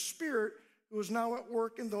air, the spirit who is now at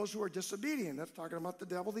work in those who are disobedient. That's talking about the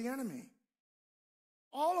devil, the enemy.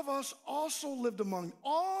 All of us also lived among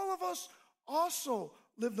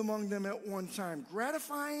them at one time,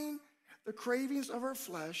 gratifying the cravings of our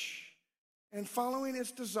flesh and following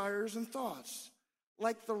its desires and thoughts.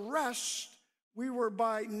 Like the rest, we were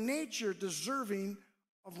by nature deserving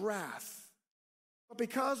of wrath. But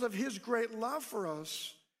because of his great love for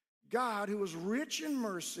us, God, who is rich in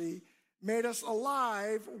mercy, made us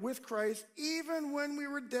alive with Christ even when we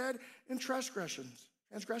were dead in transgressions.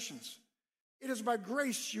 It is by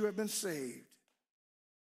grace you have been saved.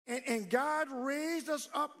 And God raised us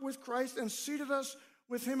up with Christ and seated us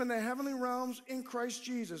with him in the heavenly realms in Christ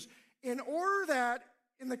Jesus, in order that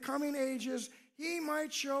in the coming ages he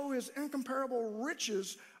might show his incomparable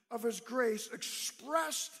riches of his grace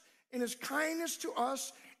expressed in his kindness to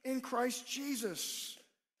us in Christ Jesus.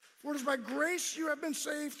 For it is by grace you have been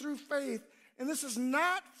saved through faith, and this is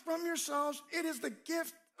not from yourselves, it is the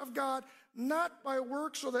gift of God, not by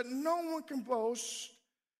works, so that no one can boast.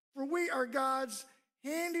 For we are God's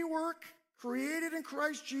handiwork, created in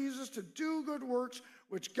Christ Jesus to do good works,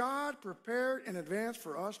 which God prepared in advance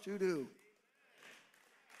for us to do.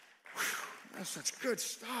 Whew, that's such good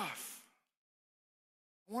stuff.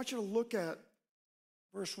 I want you to look at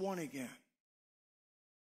verse 1 again.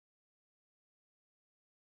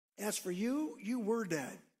 As for you, you were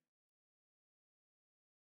dead.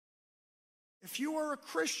 If you are a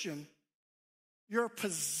Christian, your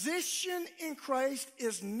position in Christ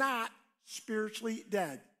is not spiritually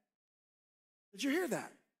dead. Did you hear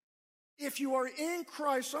that? If you are in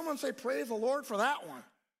Christ, someone say, praise the Lord for that one.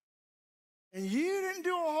 And you didn't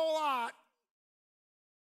do a whole lot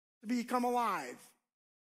to become alive.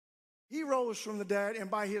 He rose from the dead,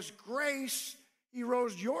 and by his grace, he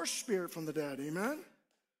rose your spirit from the dead. Amen?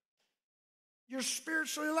 You're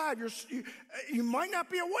spiritually alive. You might not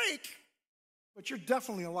be awake, but you're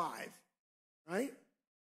definitely alive, right?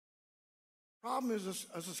 Problem is,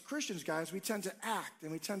 as Christians, guys, we tend to act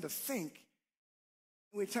and we tend to think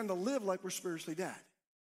and we tend to live like we're spiritually dead.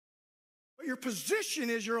 But your position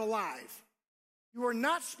is you're alive. You are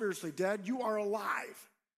not spiritually dead. You are alive.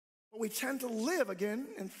 But we tend to live again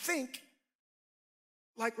and think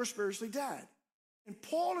like we're spiritually dead. And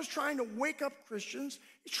Paul is trying to wake up Christians.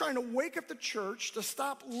 He's trying to wake up the church to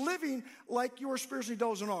stop living like you are spiritually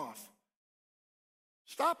dozing off.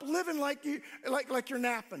 Stop living like you're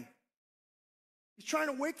napping. He's trying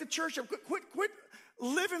to wake the church up. Quit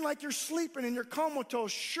living like you're sleeping and you're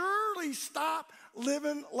comatose. Surely stop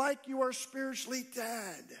living like you are spiritually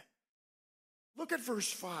dead. Look at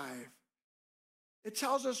verse 5. It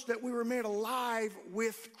tells us that we were made alive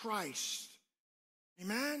with Christ.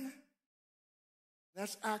 Amen?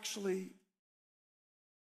 That's actually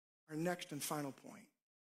our next and final point.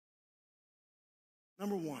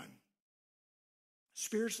 Number one,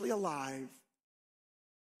 spiritually alive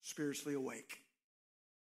spiritually awake.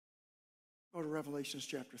 Go to Revelation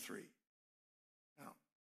chapter 3. Now,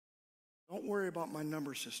 don't worry about my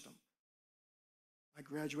number system. I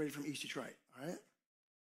graduated from East Detroit, all right?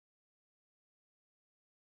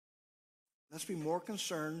 Let's be more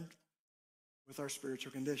concerned with our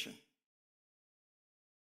spiritual condition.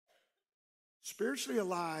 Spiritually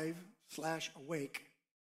alive / awake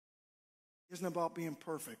isn't about being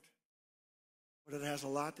perfect, but it has a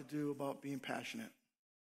lot to do about being passionate.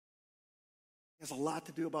 It has a lot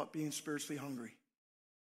to do about being spiritually hungry.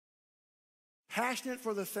 Passionate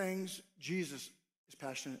for the things Jesus is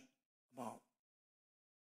passionate about.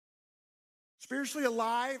 Spiritually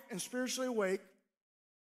alive and spiritually awake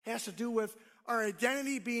has to do with our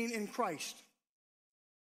identity being in Christ.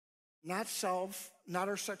 Not self, not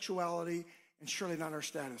our sexuality, and surely not our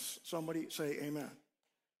status. Somebody say amen.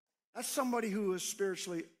 That's somebody who is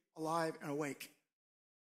spiritually alive and awake.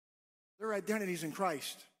 Their identity is in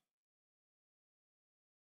Christ.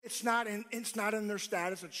 It's not in their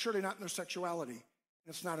status. It's surely not in their sexuality. And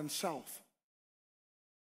it's not in self.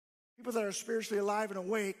 People that are spiritually alive and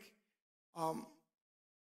awake,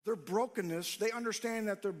 their brokenness, they understand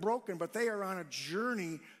that they're broken, but they are on a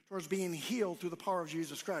journey towards being healed through the power of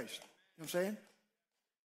Jesus Christ. You know what I'm saying?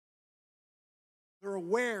 They're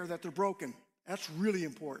aware that they're broken. That's really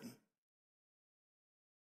important.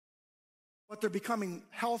 But they're becoming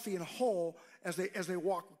healthy and whole as they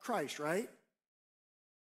walk with Christ, right?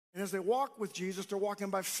 And as they walk with Jesus, they're walking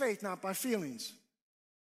by faith, not by feelings.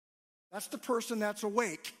 That's the person that's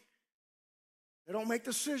awake. They don't make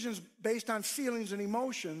decisions based on feelings and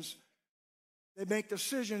emotions. They make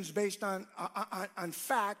decisions based on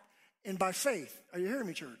fact and by faith. Are you hearing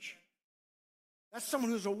me, church? That's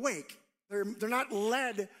someone who's awake. They're not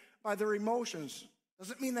led by their emotions.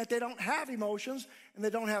 Doesn't mean that they don't have emotions and they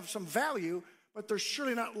don't have some value, but they're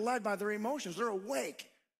surely not led by their emotions. They're awake.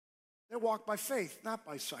 They walk by faith, not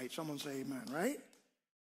by sight. Someone say amen, right?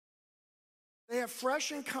 They have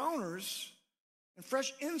fresh encounters and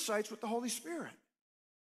fresh insights with the Holy Spirit.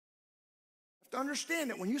 You have to understand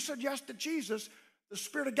that when you said yes to Jesus, the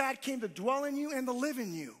Spirit of God came to dwell in you and to live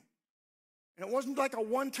in you. And it wasn't like a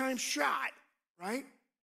one-time shot, right?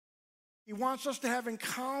 He wants us to have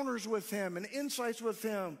encounters with him and insights with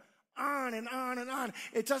him, on and on and on.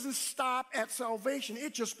 It doesn't stop at salvation.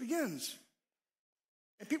 It just begins.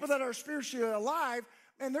 And people that are spiritually alive,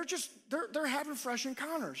 man, they're having fresh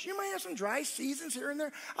encounters. You might have some dry seasons here and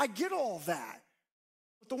there. I get all that.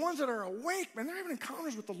 But the ones that are awake, man, they're having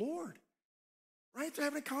encounters with the Lord. Right? They're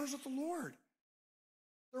having encounters with the Lord.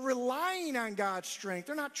 They're relying on God's strength.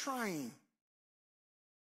 They're not trying.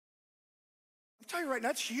 I'm telling you right now,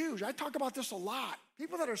 that's huge. I talk about this a lot.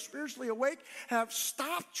 People that are spiritually awake have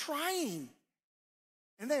stopped trying.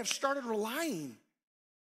 And they have started relying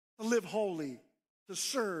to live holy, to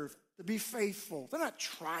serve, to be faithful. They're not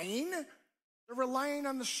trying. They're relying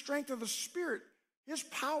on the strength of the Spirit, his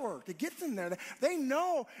power to get them there. They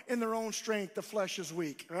know in their own strength the flesh is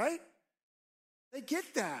weak, right? They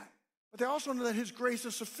get that. But they also know that his grace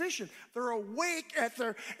is sufficient. They're awake at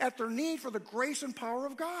their need for the grace and power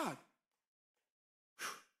of God.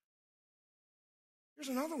 Here's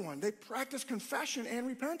another one. They practice confession and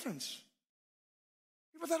repentance.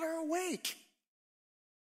 People that are awake.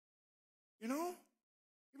 You know?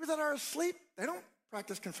 People that are asleep, they don't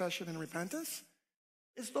practice confession and repentance.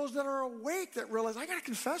 It's those that are awake that realize, I got to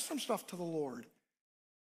confess some stuff to the Lord.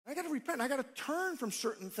 I got to repent. I got to turn from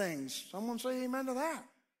certain things. Someone say amen to that.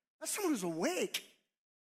 That's someone who's awake.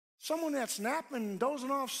 Someone that's napping, dozing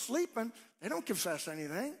off, sleeping, they don't confess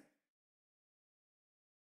anything.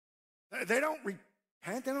 They don't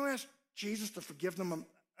repent. They don't ask Jesus to forgive them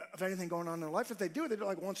of anything going on in their life. If they do it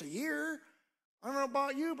like once a year. I don't know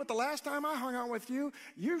about you, but the last time I hung out with you,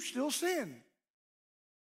 you still sin.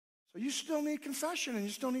 So you still need confession and you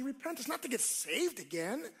still need repentance. Not to get saved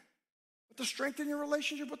again, but to strengthen your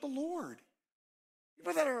relationship with the Lord.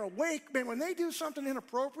 People that are awake, man, when they do something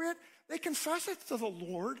inappropriate, they confess it to the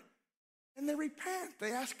Lord and they repent.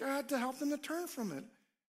 They ask God to help them to turn from it.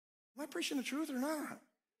 Am I preaching the truth or not?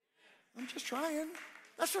 I'm just trying.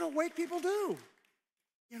 That's what awake people do.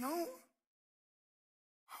 You know?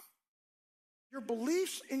 Your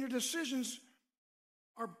beliefs and your decisions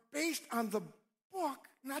are based on the book,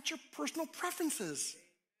 not your personal preferences.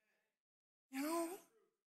 You know?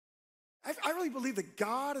 I really believe the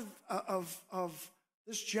God of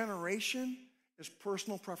this generation is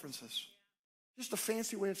personal preferences. Just a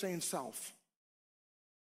fancy way of saying self.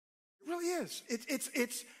 It really is.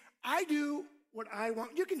 It's I do what I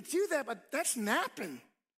want. You can do that, but that's napping.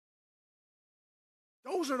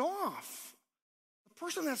 Doze it off. The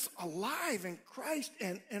person that's alive in Christ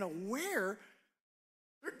and aware,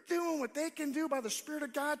 They're doing what they can do by the Spirit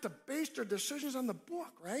of God to base their decisions on the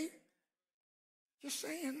book, right? Just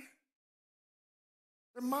saying.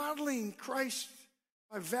 They're modeling Christ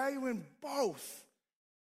by valuing both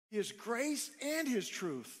his grace and his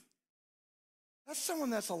truth. That's someone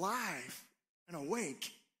that's alive and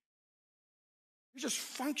awake. You're just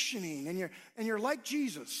functioning, and you're like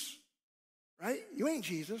Jesus, right? You ain't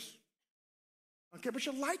Jesus, okay? But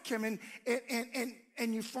you're like him,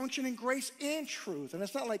 and you function in grace and truth. And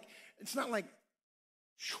it's not like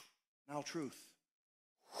now truth,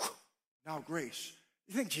 now grace.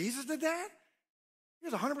 You think Jesus did that? He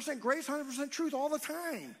was 100% grace, 100% truth all the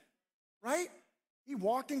time, right? He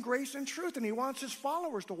walked in grace and truth, and he wants his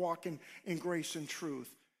followers to walk in grace and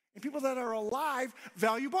truth. And people that are alive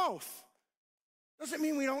value both. Doesn't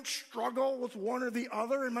mean we don't struggle with one or the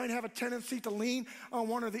other and might have a tendency to lean on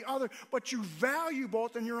one or the other, but you value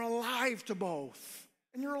both, and you're alive to both,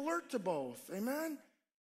 and you're alert to both. Amen?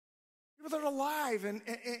 People that are alive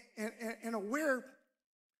and aware,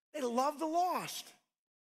 they love the lost.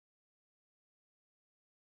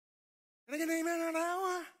 Can I get an amen on that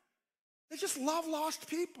one? They just love lost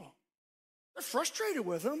people. They're frustrated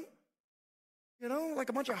with them. You know, like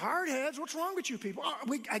a bunch of hardheads. What's wrong with you people?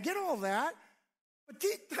 I get all that. But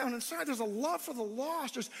deep down inside, there's a love for the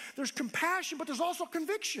lost. There's compassion, but there's also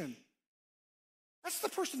conviction. That's the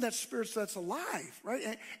person that's alive,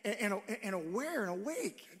 right? And aware and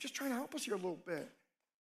awake. I'm just trying to help us here a little bit.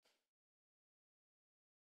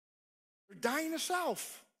 They're dying to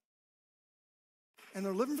self. And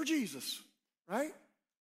they're living for Jesus, right?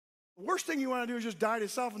 The worst thing you want to do is just die to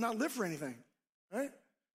self and not live for anything, right?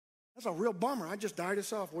 That's a real bummer. I just die to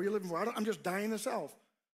self. What are you living for? I'm just dying to self.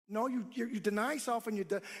 No, you deny self and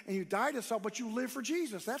you die to self, but you live for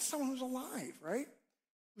Jesus. That's someone who's alive, right?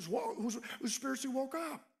 Who's spiritually woke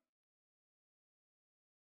up.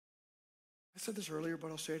 I said this earlier,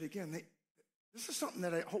 but I'll say it again. This is something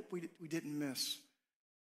that I hope we didn't miss.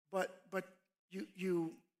 But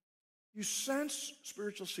you sense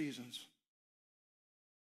spiritual seasons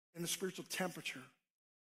and the spiritual temperature.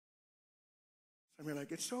 Some of you are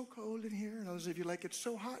like, it's so cold in here. And others of you like, it's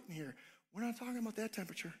so hot in here. We're not talking about that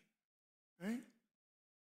temperature, right?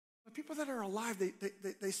 But people that are alive,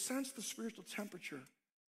 they sense the spiritual temperature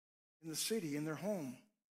in the city, in their home,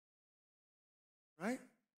 right?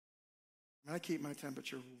 And I keep my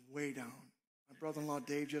temperature way down. My brother-in-law,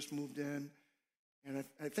 Dave, just moved in. And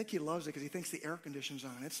I think he loves it because he thinks the air conditioning's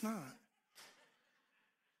on. It's not.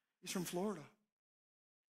 He's from Florida.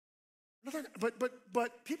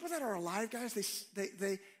 But people that are alive, guys,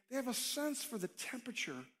 they have a sense for the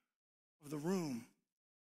temperature of the room.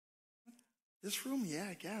 This room, yeah,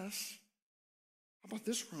 I guess. How about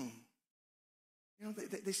this room? You know,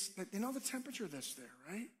 they know the temperature that's there,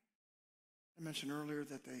 right? I mentioned earlier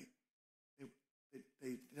that they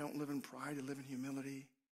don't live in pride, they live in humility.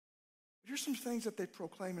 But here's some things that they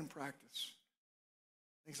proclaim and practice.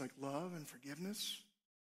 Things like love and forgiveness,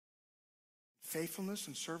 faithfulness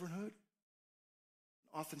and servanthood,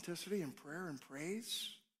 authenticity and prayer and praise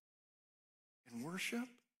and worship.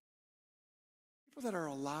 People that are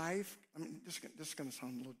alive, I mean, this is going to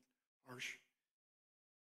sound a little harsh.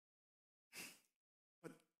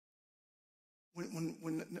 But when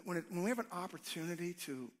we have an opportunity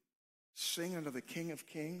to sing unto the King of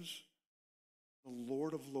Kings, the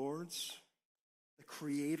Lord of Lords, the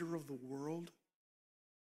creator of the world,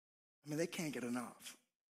 I mean, they can't get enough.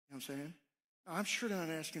 You know what I'm saying? Now, I'm sure they're not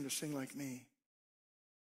asking to sing like me.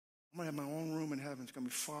 I'm going to have my own room in heaven. It's going to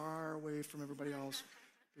be far away from everybody else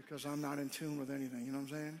because I'm not in tune with anything. You know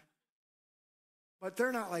what I'm saying? But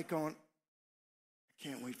they're not like going, I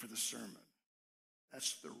can't wait for the sermon.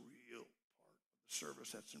 That's the real part of the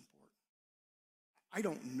service that's important. I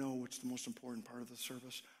don't know what's the most important part of the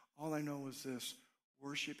service. All I know is this: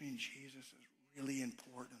 worshiping Jesus is really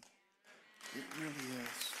important. It really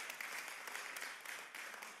is.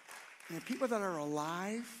 And people that are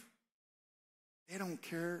alive, they don't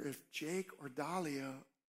care if Jake or Dahlia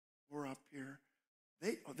were up here.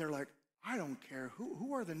 They're like, I don't care.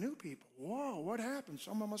 Who are the new people? Whoa, what happened?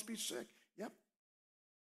 Someone must be sick. Yep.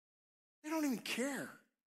 They don't even care.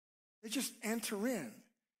 They just enter in.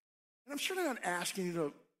 And I'm sure they're not asking you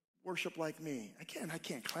to worship like me. I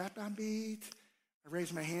can't clap on beat. I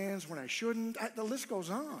raise my hands when I shouldn't. The list goes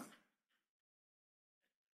on.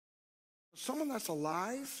 Someone that's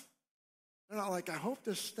alive, they're not like, I hope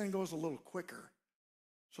this thing goes a little quicker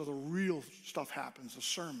so the real stuff happens, the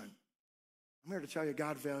sermon. I'm here to tell you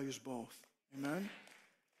God values both. Amen?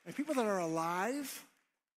 And people that are alive,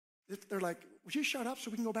 they're like, would you shut up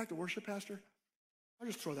so we can go back to worship, Pastor? I'll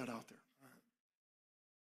just throw that out there. All right.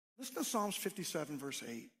 Listen to Psalms 57, verse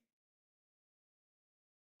 8.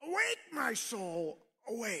 Awake, my soul,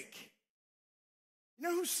 awake. You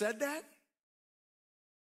know who said that?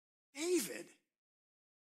 David,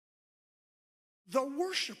 the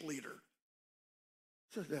worship leader,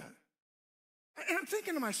 said that. And I'm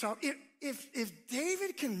thinking to myself, if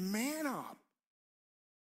David can man up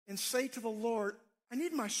and say to the Lord, I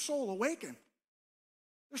need my soul awakened.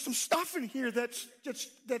 There's some stuff in here that's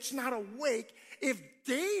not awake. If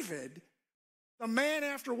David, the man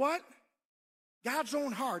after what? God's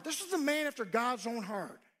own heart. This is the man after God's own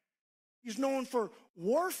heart. He's known for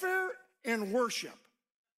warfare and worship.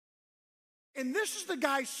 And this is the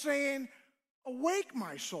guy saying, awake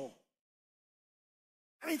my soul.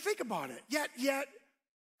 I mean, think about it. Yet,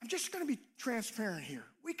 I'm just going to be transparent here.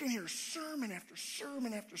 We can hear sermon after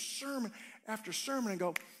sermon after sermon after sermon and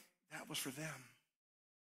go, that was for them.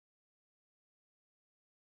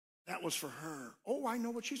 That was for her. Oh, I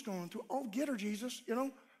know what she's going through. Oh, get her, Jesus, you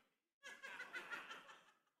know.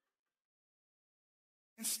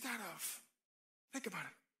 Instead of, think about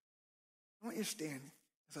it. I want you to stand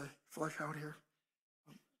as I flush out here.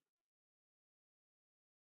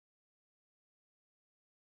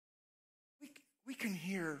 We can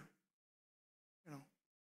hear,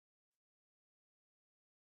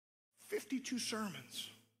 52 sermons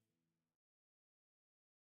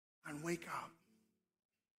on wake up.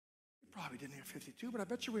 We probably didn't hear 52, but I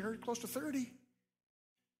bet you we heard close to 30.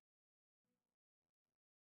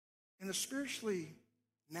 And the spiritually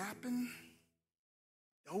napping,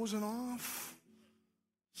 dozing off,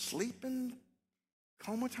 sleeping,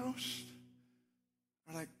 comatose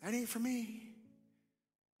are like, that ain't for me.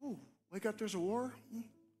 Ooh, wake up, there's a war.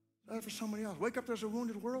 That's for somebody else. Wake up, there's a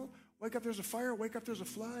wounded world. Wake up, there's a fire. Wake up, there's a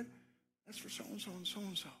flood. That's for so-and-so and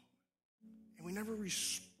so-and-so. And we never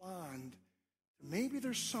respond. Maybe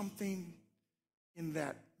there's something in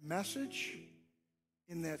that message,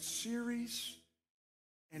 in that series,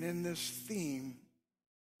 and in this theme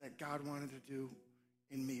that God wanted to do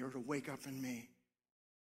in me or to wake up in me.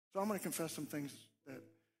 So I'm going to confess some things that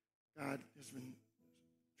God has been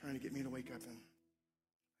trying to get me to wake up in.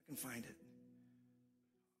 I can find it.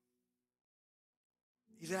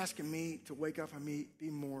 He's asking me to wake up and be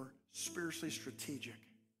more spiritually strategic.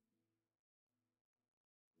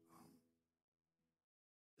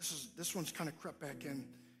 This one's kind of crept back in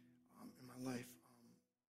my life.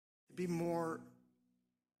 To be more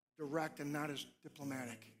direct and not as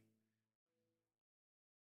diplomatic.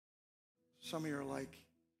 Some of you are like,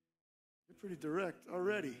 you're pretty direct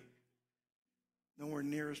already. Nowhere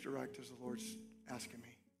near as direct as the Lord's asking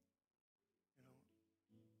me.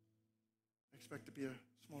 I expect to be a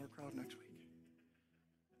smaller crowd next week.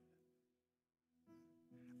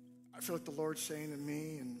 I feel like the Lord's saying to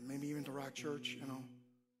me and maybe even to Rock Church,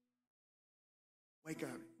 wake up.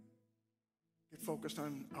 Get focused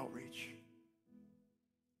on outreach.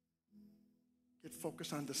 Get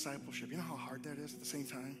focused on discipleship. You know how hard that is at the same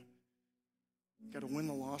time? You got to win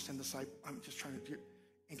the lost and disciple. I'm just trying to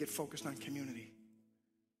and get focused on community.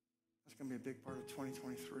 That's going to be a big part of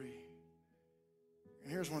 2023.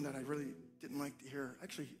 And here's one that I really didn't like to hear.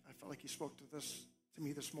 Actually, I felt like he spoke to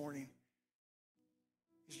me this morning.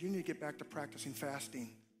 Is you need to get back to practicing fasting.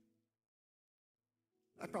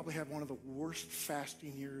 I probably had one of the worst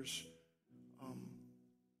fasting years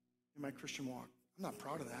in my Christian walk. I'm not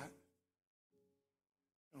proud of that.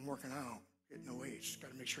 I'm working out, getting no weight. Just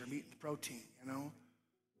got to make sure I'm eating the protein, And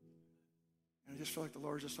I just feel like the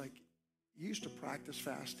Lord's just like, you used to practice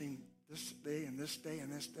fasting this day and this day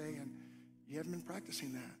and this day, and you haven't been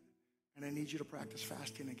practicing that. And I need you to practice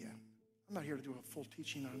fasting again. I'm not here to do a full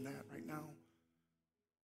teaching on that right now.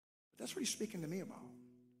 But that's what he's speaking to me about.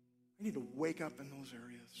 I need to wake up in those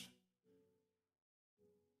areas.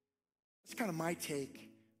 That's kind of my take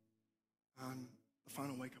on the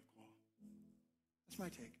final wake-up call. That's my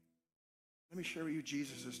take. Let me share with you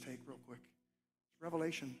Jesus' take real quick. It's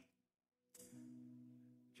Revelation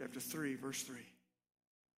chapter 3, verse 3. It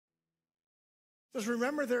says,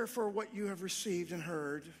 remember therefore what you have received and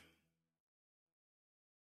heard.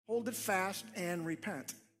 Hold it fast and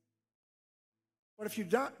repent. But if you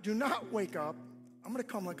do not wake up, I'm going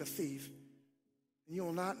to come like a thief, and you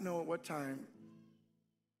will not know at what time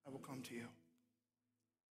I will come to you.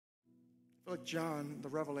 I feel like John, the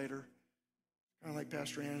Revelator, kind of like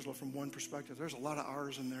Pastor Angelo from one perspective. There's a lot of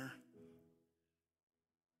R's in there.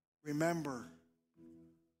 Remember.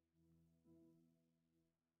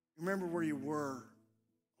 Remember where you were,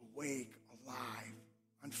 awake, alive,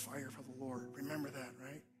 on fire for the Lord. Remember that,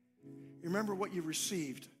 right? Remember what you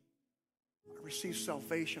received. I received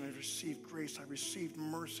salvation. I received grace. I received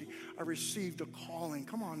mercy. I received a calling.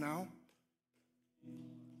 Come on now.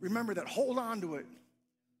 Remember that. Hold on to it.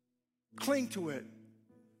 Cling to it.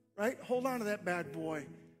 right? Hold on to that bad boy.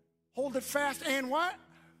 Hold it fast and what?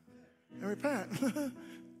 And repent.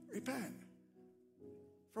 Repent.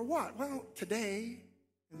 For what? Well, today,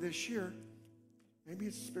 and this year, maybe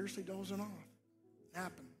it's spiritually dozing off,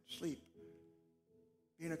 napping, sleep,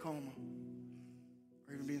 being in a coma,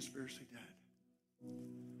 or even being spiritually dead.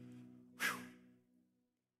 Whew.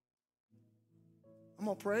 I'm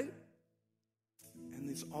going to pray, and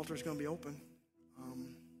this altar is going to be open.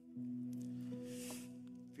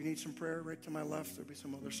 If you need some prayer, right to my left, there'll be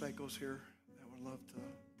some other psychos here that would love to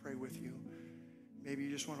pray with you. Maybe you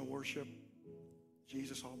just want to worship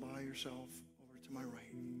Jesus all by yourself over to my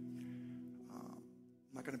right.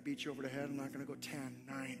 I'm not going to beat you over the head. I'm not going to go 10,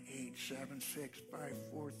 9, 8, 7, 6, 5,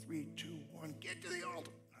 4, 3, 2, 1. Get to the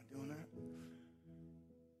altar. I'm not doing that.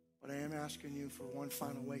 But I am asking you for one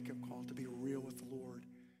final wake-up call to be real with the Lord.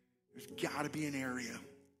 There's got to be an area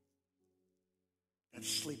that's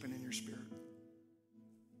sleeping in your spirit.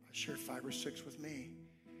 I shared 5 or 6 with me.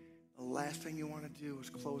 The last thing you want to do is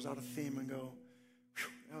close out a theme and go,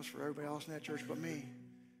 that was for everybody else in that church but me.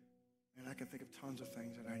 And I can think of tons of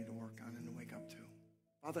things that I need to work on and to wake up to.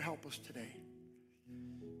 Father, help us today.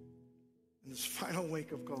 In this final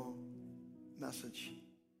wake-up call message,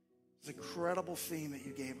 this incredible theme that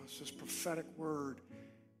you gave us, this prophetic word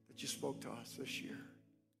that you spoke to us this year.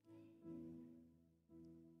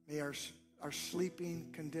 May our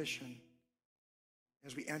sleeping condition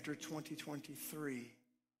as we enter 2023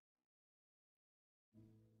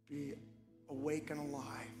 be awake and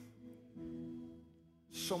alive.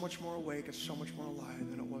 So much more awake and so much more alive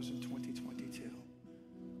than it was in 2022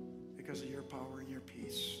 because of your power and your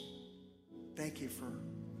peace. Thank you for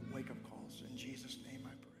wake-up calls. In Jesus' name I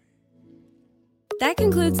pray. That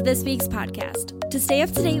concludes this week's podcast. To stay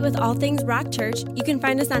up to date with all things Rock Church, you can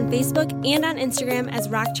find us on Facebook and on Instagram as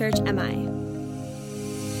Rock Church MI.